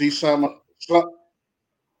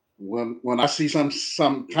 When I see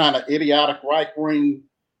some kind of idiotic right-wing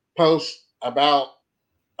post about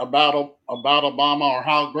Obama or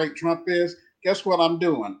how great Trump is, guess what I'm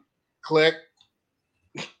doing? Click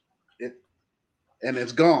it, and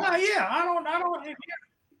it's gone. Oh, yeah, I don't.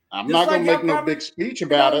 I'm not going to make no big speech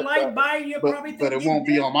about it, but it won't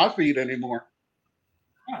be on my feed anymore.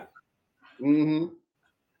 Right. Mm-hmm.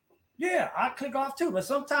 Yeah, I click off too. But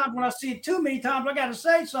sometimes when I see it too many times, I gotta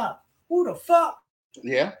say something. Who the fuck?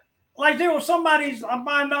 Yeah. Like there was somebody's I'm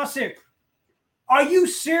buying I said, are you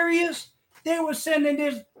serious? They were sending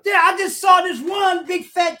this. Yeah, I just saw this one big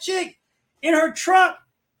fat chick in her truck.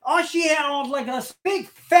 All she had on was like a big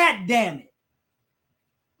fat damn it.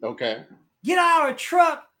 Okay. Get out of her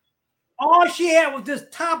truck. All she had was this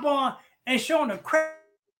top on and showing the crack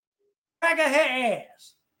of her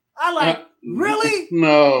ass. I like, really?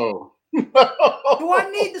 No. Do I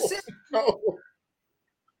need to see? No.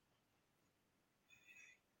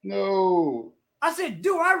 No. I said,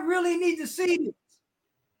 do I really need to see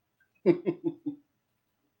this?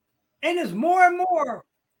 And there's more and more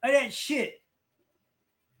of that shit.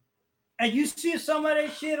 And you see some of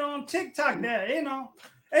that shit on TikTok that,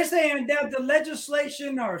 they're saying that the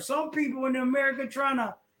legislation or some people in America trying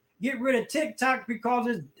to get rid of TikTok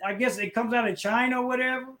because I guess it comes out of China or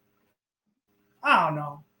whatever. I don't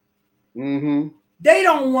know. Mm-hmm. They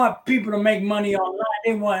don't want people to make money online.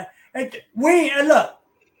 They want look.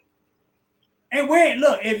 And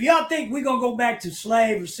look, if y'all think we're gonna go back to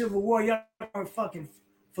slave or civil war, y'all fucking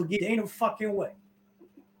forget. There ain't no fucking way.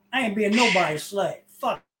 I ain't being nobody's slave.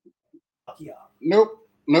 Fuck y'all. Nope.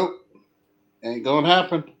 Nope. Ain't gonna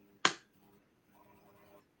happen.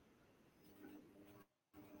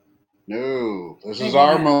 No. This is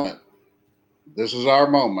our moment. This is our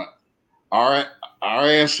moment. Our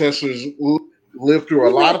ancestors lived through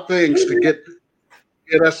a lot of things to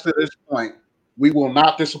get us to this point. We will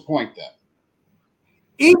not disappoint them.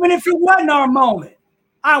 Even if it wasn't our moment,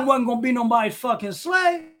 I wasn't gonna be nobody's fucking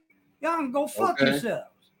slave. Y'all can go fuck yourselves.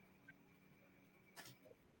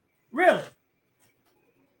 Really.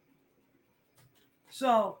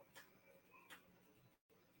 So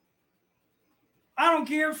I don't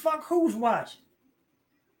care fuck who's watching.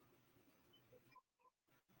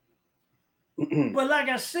 But like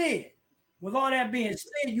I said, with all that being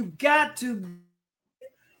said, you got to.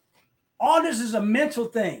 All this is a mental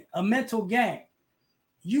thing, a mental game.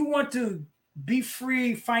 You want to be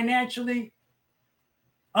free financially,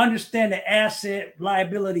 understand the asset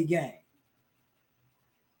liability game.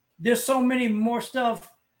 There's so many more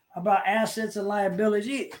stuff about assets and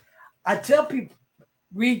liabilities. I tell people,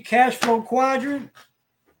 read Cash Flow Quadrant,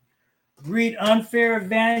 read Unfair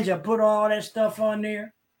Advantage. I put all that stuff on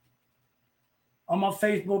there on my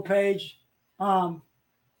Facebook page.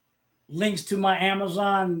 Links to my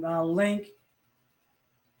Amazon link.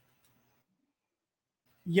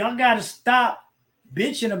 Y'all got to stop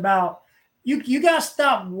bitching about you got to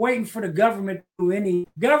stop waiting for the government to do any.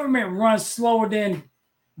 Government runs slower than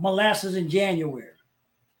molasses in January.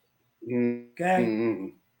 Okay? Mm-hmm.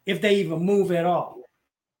 If they even move at all.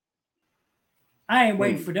 I ain't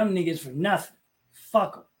waiting for them niggas for nothing.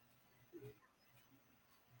 Fuck them.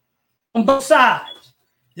 On both sides.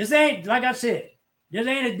 This ain't, like I said, this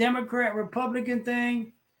ain't a Democrat Republican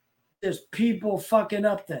thing. There's people fucking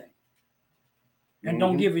up thing. And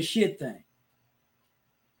don't give a shit thing.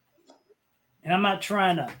 And I'm not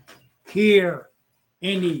trying to hear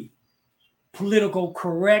any political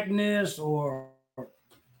correctness or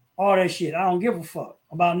all that shit. I don't give a fuck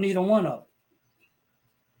about neither one of them.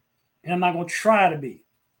 And I'm not going to try to be.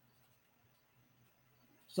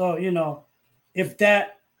 So, if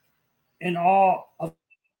that and all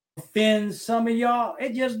offends some of y'all,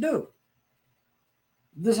 it just do.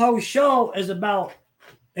 This whole show is about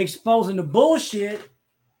exposing the bullshit,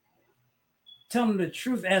 telling the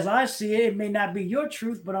truth as I see it. It may not be your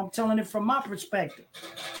truth, but I'm telling it from my perspective.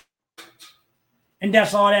 And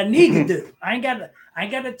that's all I need to do. I ain't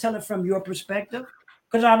got to tell it from your perspective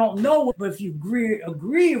because I don't know. But if you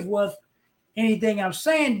agree with anything I'm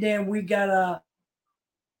saying, then we got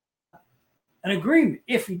an agreement.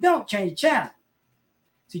 If you don't, change the channel.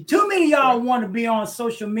 See, too many of y'all want to be on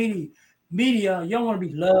social media. Y'all want to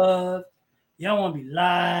be loved. Y'all want to be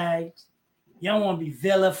liked. Y'all want to be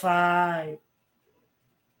vilified.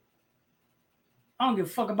 I don't give a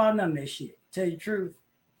fuck about none of that shit. Tell you the truth.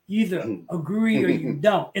 You either agree or you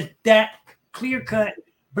don't. It's that clear cut,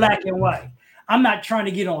 black and white. I'm not trying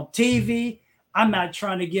to get on TV. I'm not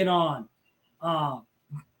trying to get on all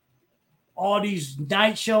these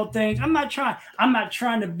night show things. I'm not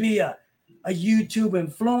trying to be a YouTube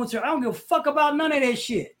influencer. I don't give a fuck about none of that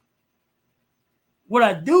shit. What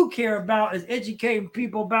I do care about is educating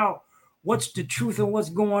people about what's the truth and what's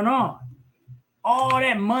going on. All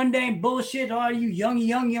that mundane bullshit, all you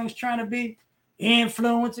youngs trying to be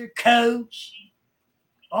influencer, coach,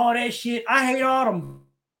 all that shit. I hate all them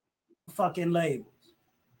fucking labels.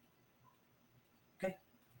 Okay?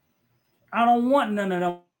 I don't want none of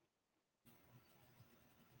them.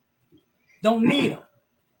 Don't need them.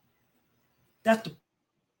 That's the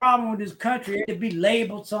problem with this country to be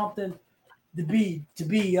labeled something to be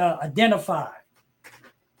identified.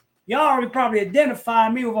 Y'all already probably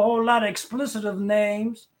identified me with a whole lot of explicitive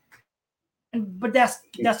names, but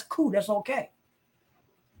that's cool. That's okay.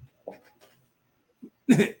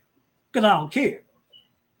 Because I don't care.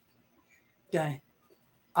 Okay.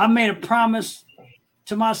 I made a promise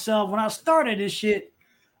to myself when I started this shit,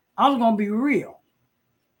 I was going to be real.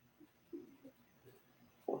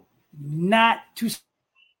 Not to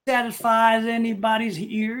satisfy anybody's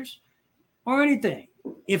ears or anything.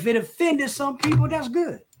 If it offended some people, that's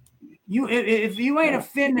good. If you ain't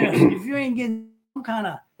offending us, if you ain't getting some kind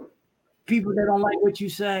of people that don't like what you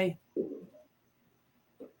say,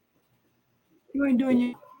 you ain't doing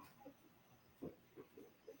your.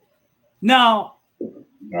 Now,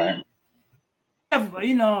 right.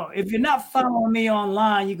 If you're not following me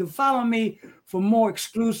online, you can follow me for more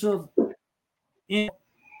exclusive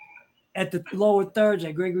at the lower thirds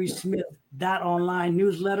at GregorySmith.online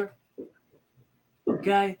newsletter.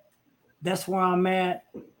 Okay, that's where I'm at.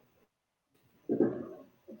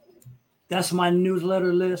 That's my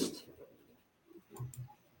newsletter list.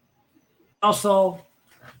 Also,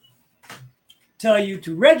 tell you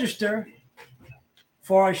to register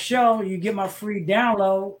for our show. You get my free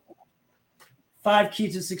download, 5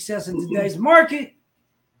 Keys to Success in Today's Market.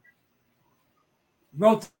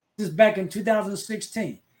 Wrote this back in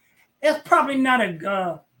 2016. It's probably not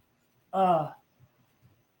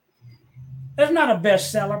it's not a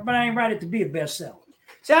bestseller, but I ain't write it to be a bestseller.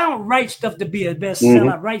 See, I don't write stuff to be a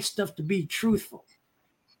bestseller. I write stuff to be truthful.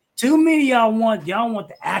 Too many y'all want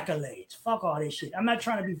the accolades. Fuck all this shit. I'm not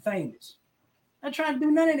trying to be famous. I'm not trying to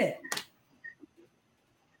do none of that.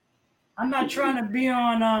 I'm not trying to be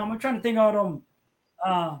on. I'm trying to think of them.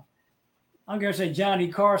 I'm gonna say Johnny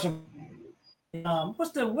Carson.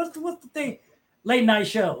 What's the thing? Late night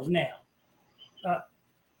shows now.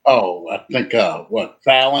 I think Fallon. Can't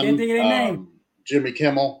think of their name. Jimmy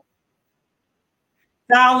Kimmel.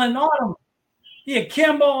 Fallon, all them. Yeah,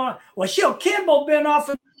 Kimball. Well, Kimball been off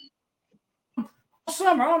all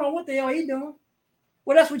summer. I don't know what the hell he doing.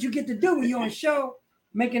 Well, that's what you get to do when you're on a show,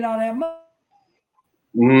 making all that money.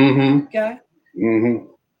 Mm-hmm. Okay. Mm-hmm.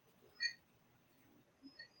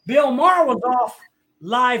 Bill Maher was off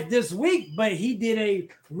live this week, but he did a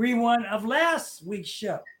rerun of last week's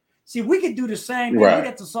show. See, we could do the same thing. Right. We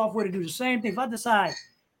got the software to do the same thing. If I decide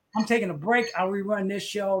I'm taking a break, I'll rerun this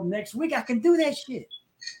show next week. I can do that shit.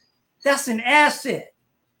 That's an asset,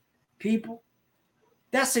 people.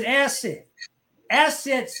 That's an asset.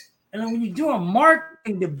 Assets, and when you're doing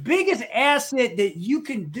marketing, the biggest asset that you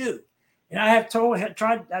can do, and I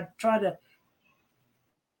tried to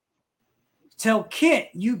tell Kent,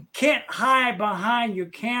 you can't hide behind your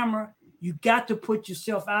camera. You got to put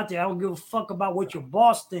yourself out there. I don't give a fuck about what your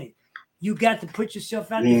boss thinks. You got to put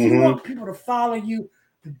yourself out there. If you want people to follow you,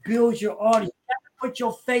 to build your audience, you got to put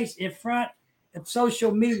your face in front of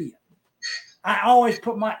social media. I always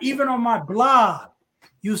put even on my blog,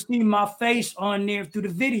 you see my face on there through the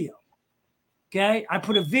video. Okay. I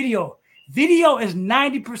put a video. Video is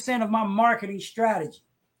 90% of my marketing strategy.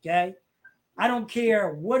 Okay. I don't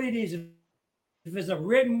care what it is. If it's a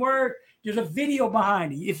written word, there's a video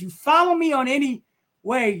behind it. If you follow me on any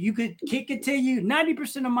way, you could kick it to you.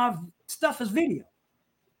 90% of my stuff is video.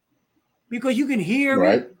 Because you can hear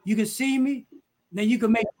me, you can see me, then you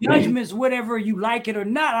can make judgments, whatever you like it or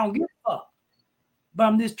not. I don't give a fuck. But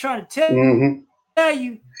I'm just trying to tell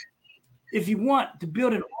you, if you want to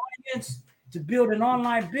build an audience, to build an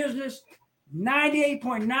online business,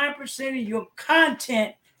 98.9% of your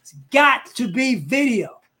content has got to be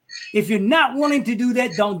video. If you're not willing to do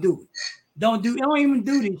that, don't do it. Don't even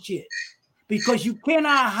do this shit. Because you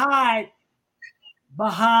cannot hide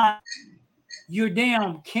behind your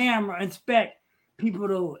damn camera and expect people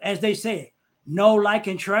to, as they say, know, like,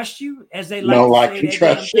 and trust you, as they like to say that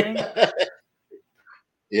trust damn thing.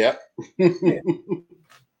 Yep.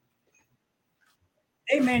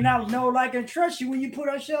 They may not know, like, and trust you when you put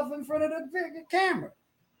yourself in front of the camera.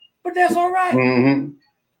 But that's all right.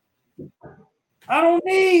 I don't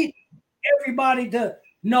need everybody to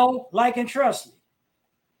know, like, and trust me.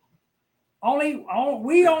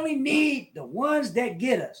 We only need the ones that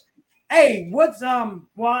get us. Hey, what's well,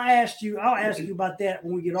 I'll ask you about that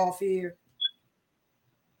when we get off here.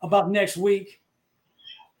 About next week.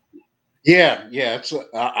 Yeah. It's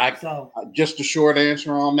just a short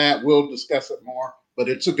answer on that. We'll discuss it more, but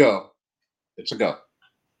it's a go. It's a go.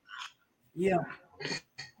 Yeah.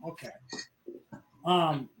 Okay.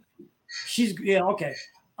 Okay.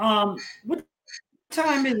 What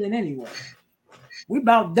time is it anyway? We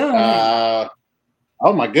about done.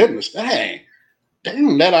 Oh my goodness, dang!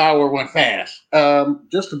 Damn, that hour went fast.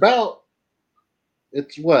 Just about.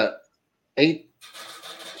 It's what, 8?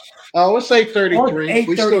 Oh, it's Oh, it's 8:33.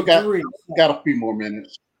 We still got 8:33. a few more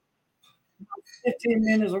minutes. 15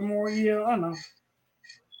 minutes or more. Yeah, I know.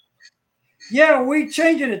 Yeah, we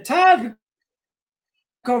changing the time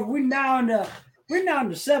because we're now in the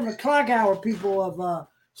 7 o'clock hour, people of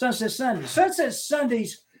Sunset Sunday. Sunset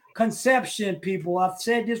Sunday's conception, people. I've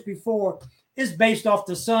said this before. Is based off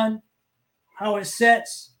the sun, how it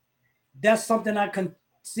sets. That's something I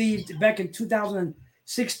conceived back in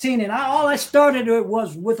 2016, and all I started it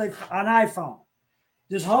was with an iPhone.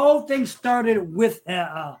 This whole thing started with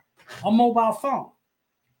a mobile phone.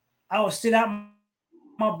 I would sit out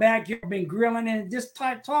my backyard, been grilling and just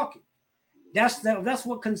talking. That's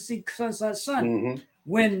what conceived Sunset Sunday. Mm-hmm.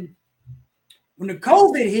 When the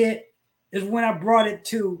COVID hit is when I brought it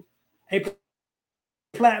to a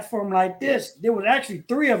platform like this. There was actually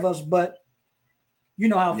 3 of us, but you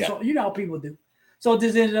know how people do. So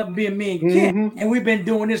this ended up being me and Ken, Mm-hmm. and we've been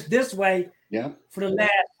doing this way Yeah. for the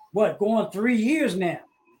last going 3 years now.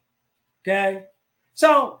 Okay,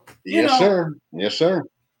 so Yes, sir. Yes, sir.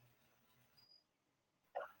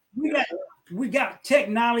 we got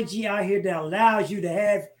technology out here that allows you to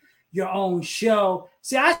have your own show.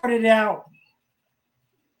 See, I started out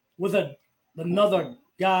with another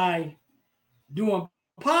guy doing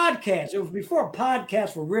podcasts. It was before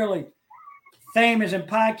podcasts were really famous, and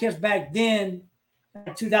podcasts back then,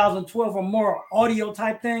 2012 or more audio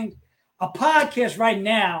type things. A podcast right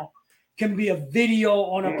now can be a video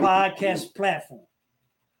on a podcast platform.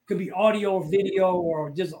 It could be audio or video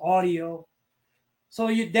or just audio. So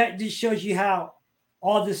that just shows you how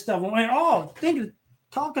all this stuff.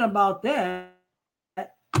 Talking about that,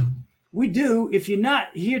 we do. If you're not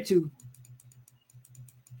here to,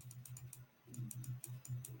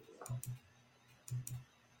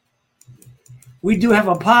 we do have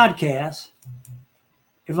a podcast.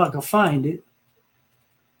 If I can find it,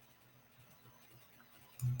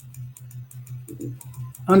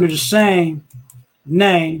 under the same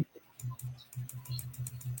name.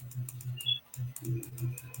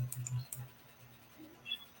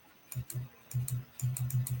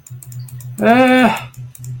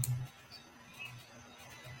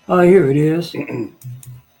 Here it is.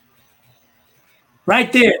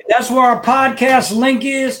 Right there. That's where our podcast link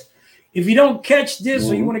is. If you don't catch this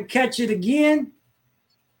or you want to catch it again,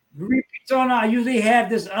 repeats on. I usually have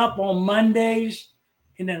this up on Mondays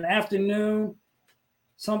in the afternoon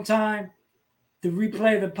sometime to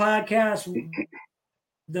replay the podcast,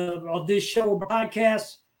 of this show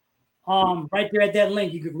podcast. Right there at that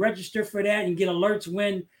link. You could register for that and get alerts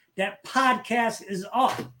when that podcast is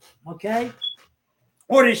up. Okay?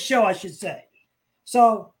 Or this show, I should say.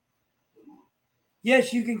 So,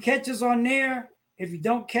 yes, you can catch us on there. If you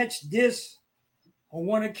don't catch this or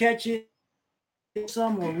want to catch it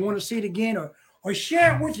some or want to see it again or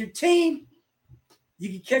share it with your team, you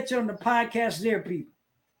can catch it on the podcast there, people.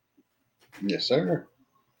 Yes, sir.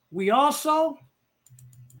 We also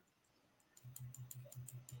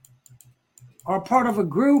are part of a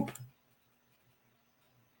group.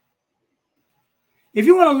 If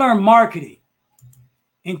you want to learn marketing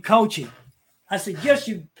and coaching, I suggest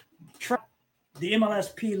you try the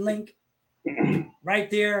MLSP link right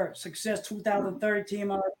there. Success 2013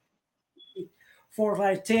 MLSP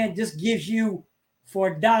 4-5-10 just gives you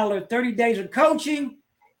for $1 30 days of coaching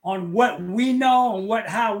on what we know and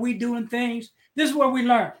how we doing things. This is where we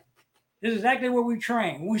learn. This is exactly where we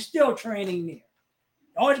train. We're still training there.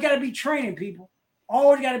 Always got to be training, people.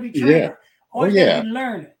 Always got to be training. Yeah. Always got to be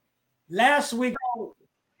learning. Last week,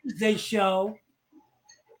 Wednesday show,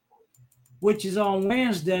 which is on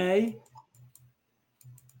Wednesday,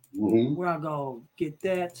 where I go get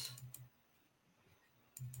that.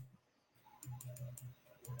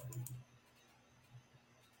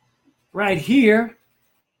 Right here,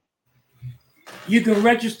 you can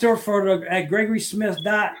register for at Gregory Smith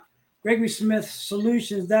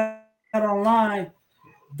Solutions.online.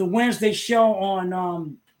 The Wednesday show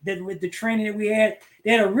on that with the training that we had.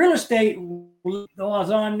 They had a real estate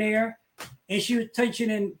was on there, and she was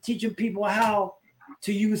teaching people how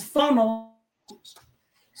to use funnels.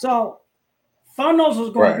 So funnels is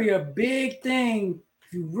going to be a big thing.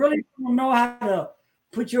 If you really don't know how to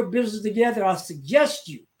put your business together, I suggest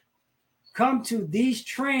you come to these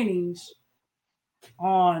trainings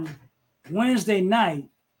on Wednesday night.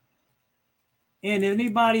 And if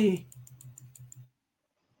anybody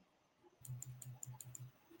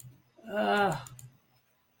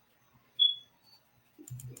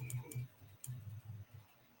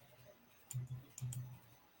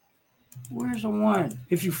where's the one?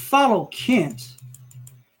 If you follow Kent,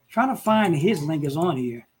 Trying to find his link is on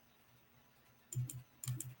here.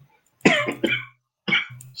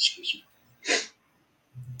 Excuse me.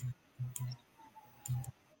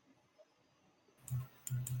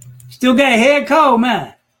 Still got a head cold,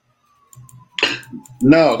 man.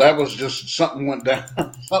 No, that was just something went down.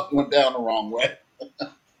 Something went down the wrong way.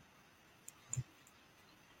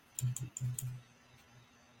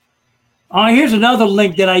 Here's another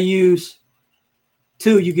link that I use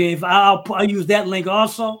too. You can, if I'll use that link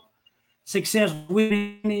also. Success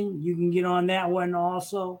winning. You can get on that one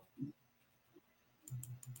also.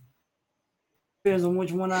 Depends on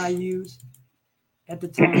which one I use at the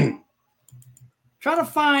time. Try to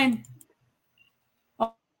find.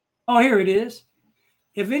 Oh, here it is.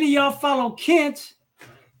 If any of y'all follow Kent,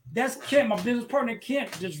 that's Kent, my business partner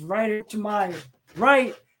Kent, just right to my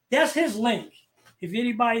right. That's his link. If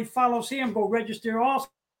anybody follows him, go register also.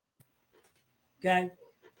 Okay.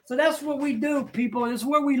 So that's what we do, people. This is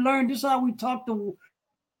where we learn. This is how we talk to,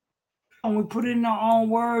 and we put it in our own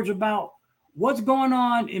words about what's going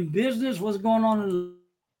on in business, what's going on in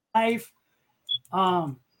life.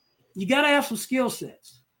 You got to have some skill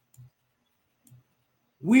sets.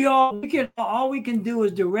 All we can do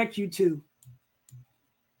is direct you to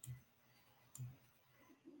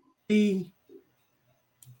we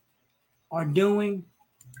are doing,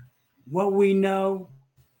 what we know,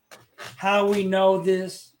 how we know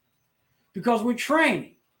this, because we're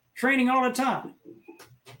training all the time.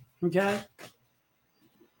 Okay?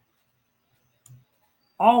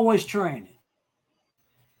 Always training.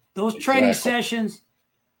 Those training sessions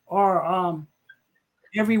are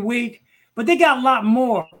every week, but they got a lot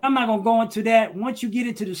more. I'm not going to go into that. Once you get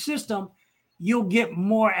into the system, you'll get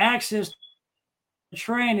more access to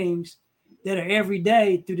trainings that are every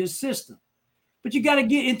day through this system. But you got to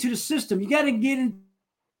get into the system. You got to get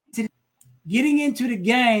into getting into the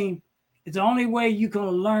game. It's the only way you can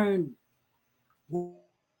learn what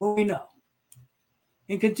we know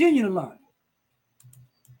and continue to learn.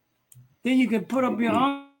 Then you can put up your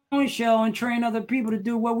own show and train other people to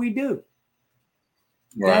do what we do.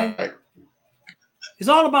 Okay? Right. It's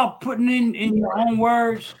all about putting in your own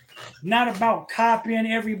words, not about copying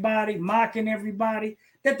everybody, mocking everybody.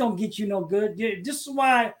 That don't get you no good. This is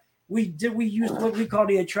why we use what we call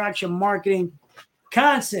the attraction marketing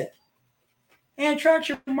concept. And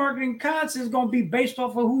attraction marketing concept is going to be based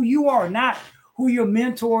off of who you are, not who your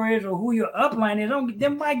mentor is or who your upline is. They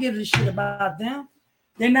might give a shit about them.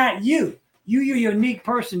 They're not you. You're a unique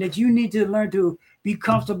person that you need to learn to be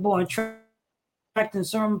comfortable and attracting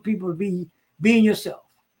certain people to be being yourself.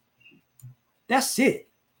 That's it.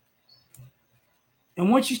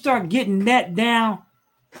 And once you start getting that down,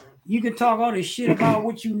 you can talk all this shit about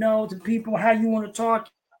what you know to people, how you want to talk.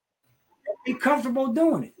 Be comfortable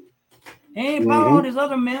doing it. Ain't about all this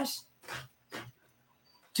other mess.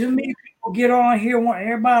 Too many people get on here, want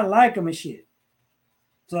everybody like them and shit.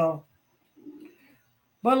 So,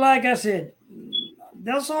 but like I said,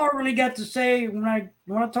 that's all I really got to say when I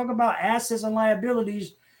talk about assets and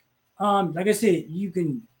liabilities. Like I said, you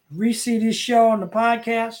can re-see this show on the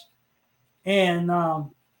podcast, and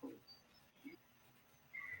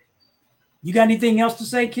you got anything else to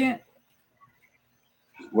say, Kent?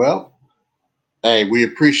 Well, hey, we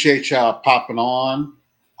appreciate y'all popping on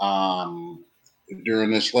during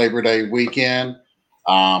this Labor Day weekend.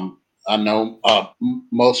 I know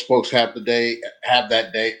most folks have that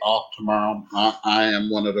day off tomorrow. I am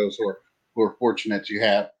one of those who are fortunate to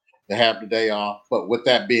have the day off. But with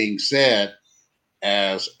that being said,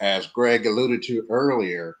 as Greg alluded to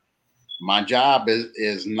earlier, my job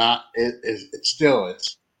is not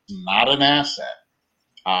it's not an asset.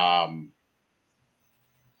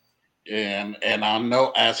 And I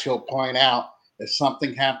know, as he'll point out, if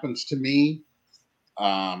something happens to me,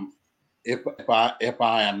 if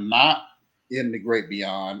I am not in the great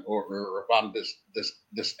beyond, or if I'm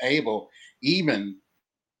disabled, even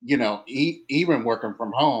even working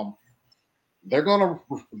from home, they're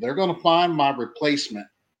gonna find my replacement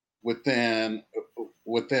within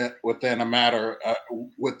a matter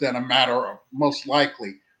of most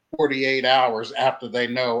likely 48 hours after they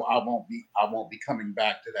know I won't be coming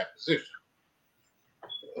back to that position.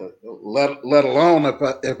 Let alone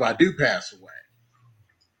if I do pass away.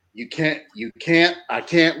 I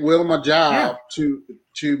can't will my job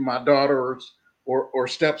to my daughters or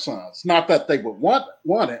stepsons. Not that they would want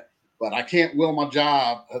it, but I can't will my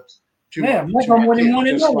job to my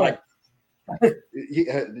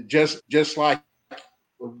kids. Just like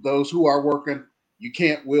those who are working, you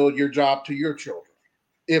can't will your job to your children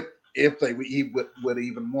if they would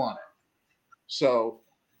even want it. So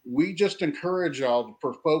we just encourage y'all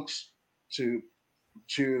for folks to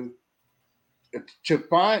to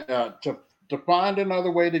find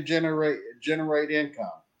another way to generate income.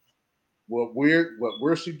 What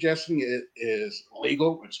we're suggesting is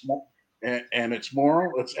legal. It's more and it's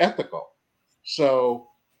moral. It's ethical. So,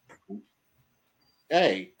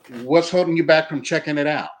 hey, what's holding you back from checking it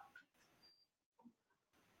out?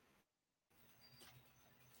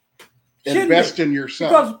 Shouldn't Invest be. in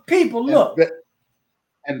yourself. Because people, look.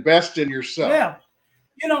 Invest in yourself. Yeah.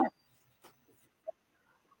 You know,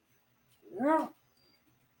 yeah,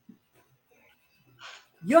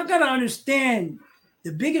 you got to understand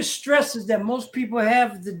the biggest stresses that most people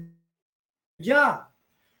have is the job.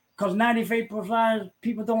 Because 98% of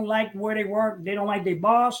people don't like where they work. They don't like their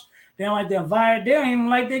boss. They don't like their environment. They don't even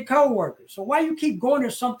like their coworkers. So why you keep going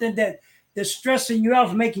to something that's stressing you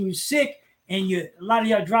out, making you sick, and a lot of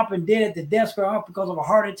y'all dropping dead at the desk or up because of a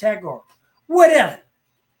heart attack or whatever.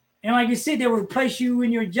 And like you said, they will replace you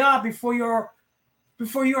in your job before your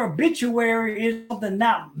obituary is something,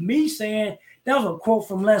 not me saying. That was a quote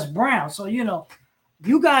from Les Brown. So,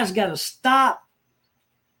 you guys got to stop.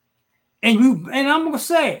 And I'm going to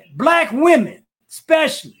say it, black women,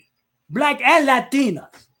 especially black and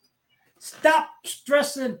Latinas, stop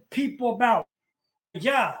stressing people about their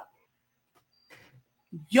job.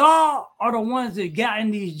 Y'all are the ones that got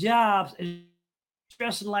in these jobs and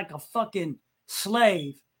stressing like a fucking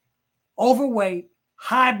slave, overweight,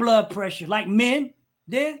 high blood pressure, like men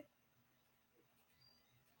did.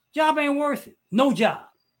 Job ain't worth it. No job.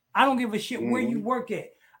 I don't give a shit where you work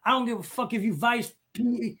at. I don't give a fuck if you vice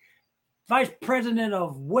president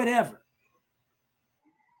of whatever.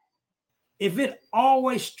 If it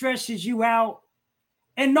always stresses you out,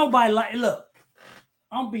 and nobody look,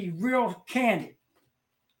 I'm gonna be real candid.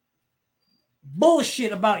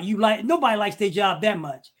 Bullshit about you, like nobody likes their job that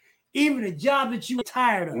much. Even the job that you're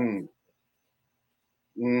tired of.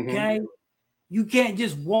 Okay? You can't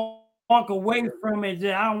just walk away from it.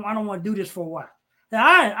 I don't want to do this for a while.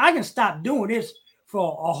 Now, I can stop doing this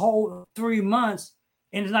for a whole 3 months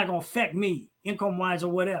and it's not going to affect me income wise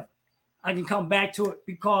or whatever. I can come back to it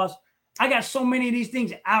because I got so many of these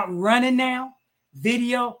things out running now.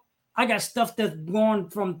 Video. I got stuff that's going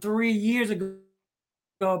from 3 years ago.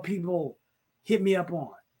 People hit me up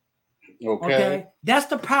on. Okay. That's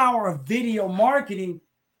the power of video marketing,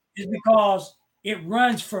 is because it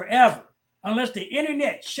runs forever. Unless the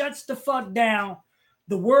internet shuts the fuck down,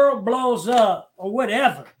 the world blows up or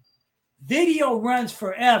whatever, video runs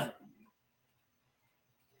forever.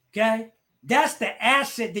 Okay? That's the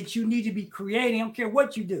asset that you need to be creating. I don't care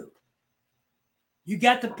what you do. You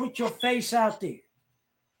got to put your face out there.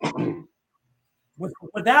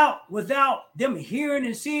 Without them hearing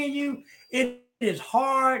and seeing you, it is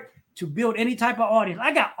hard to build any type of audience.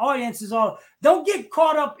 I got audiences all. Don't get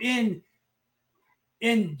caught up in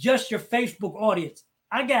just your Facebook audience.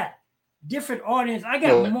 I got different audience. I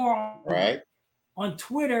got more on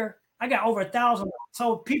Twitter. I got over 1,000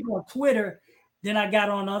 so people on Twitter than I got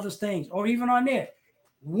on other things, or even on there.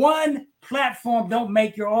 One platform don't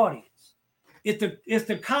make your audience. It's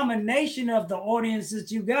the combination of the audience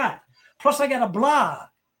that you got. Plus, I got a blog.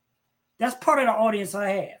 That's part of the audience I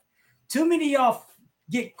have. Too many of y'all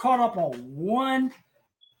get caught up on one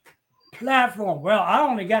platform. Well, I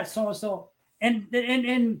only got so and so. And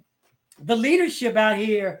the leadership out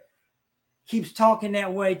here keeps talking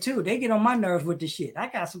that way too. They get on my nerves with the shit. I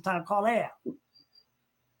got some time to call that out.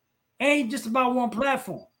 Ain't just about one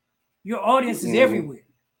platform. Your audience is everywhere.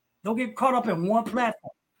 Don't get caught up in one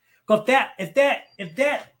platform. Because if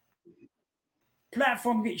that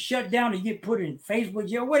platform gets shut down and get put in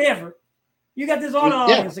Facebook or whatever, you got this other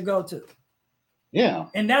audience to go to. Yeah.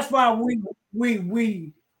 And that's why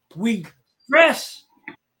we stress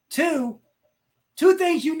two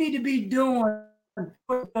things you need to be doing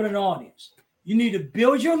for an audience. You need to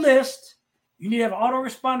build your list. You need to have an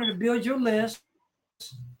autoresponder to build your list.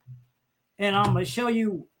 And I'm going to show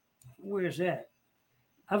you, where's that?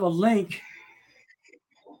 I have a link.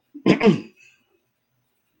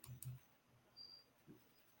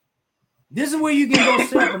 This is where you can go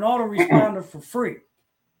set up an autoresponder for free.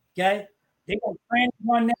 Okay? They got trainings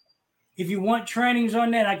on that. If you want trainings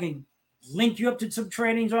on that, I can link you up to some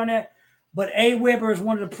trainings on that. But Aweber is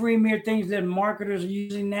one of the premier things that marketers are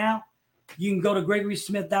using now. You can go to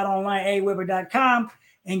GregorySmith.online, aweber.com,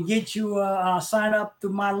 and get you sign up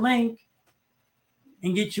through my link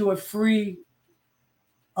and get you a free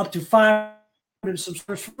up to 500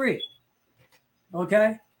 subscribers free.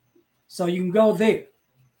 Okay? So you can go there.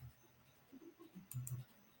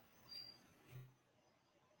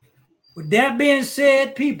 With that being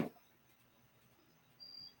said, people,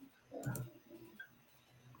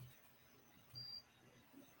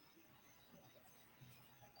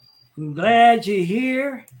 I'm glad you're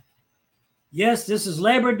here. Yes, this is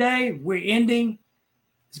Labor Day. We're ending.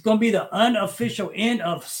 It's going to be the unofficial end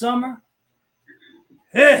of summer.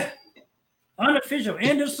 Yeah. Unofficial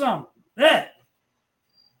end of summer. Yeah.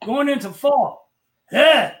 Going into fall.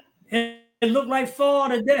 Yeah. It looked like fall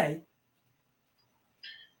today.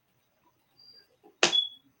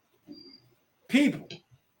 People,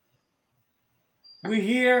 we're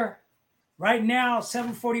here right now,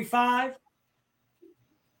 7:45.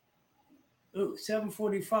 Ooh,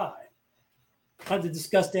 7:45. I have to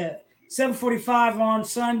discuss that. 7:45 on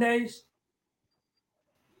Sundays.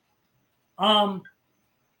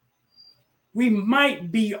 We might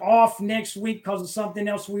be off next week because of something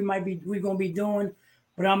else we're gonna be doing,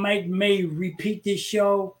 but I may repeat this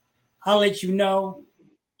show. I'll let you know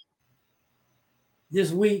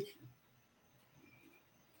this week.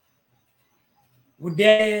 We're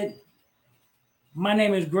dead. My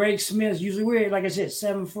name is Greg Smith. Usually we're, like I said,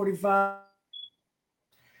 7:45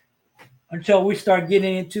 until we start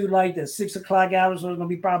getting into like the 6 o'clock hours. So it's gonna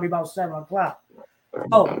be probably about 7 o'clock.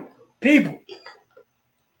 Oh, people,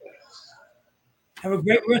 have a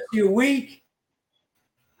great rest of your week.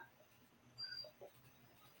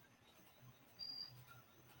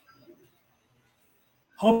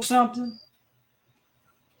 Hope something.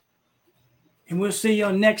 And we'll see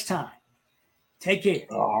you next time. Take care.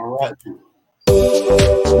 All right.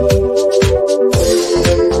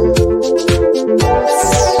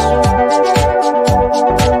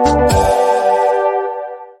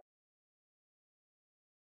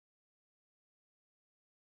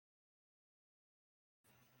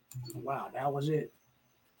 Wow, that was it.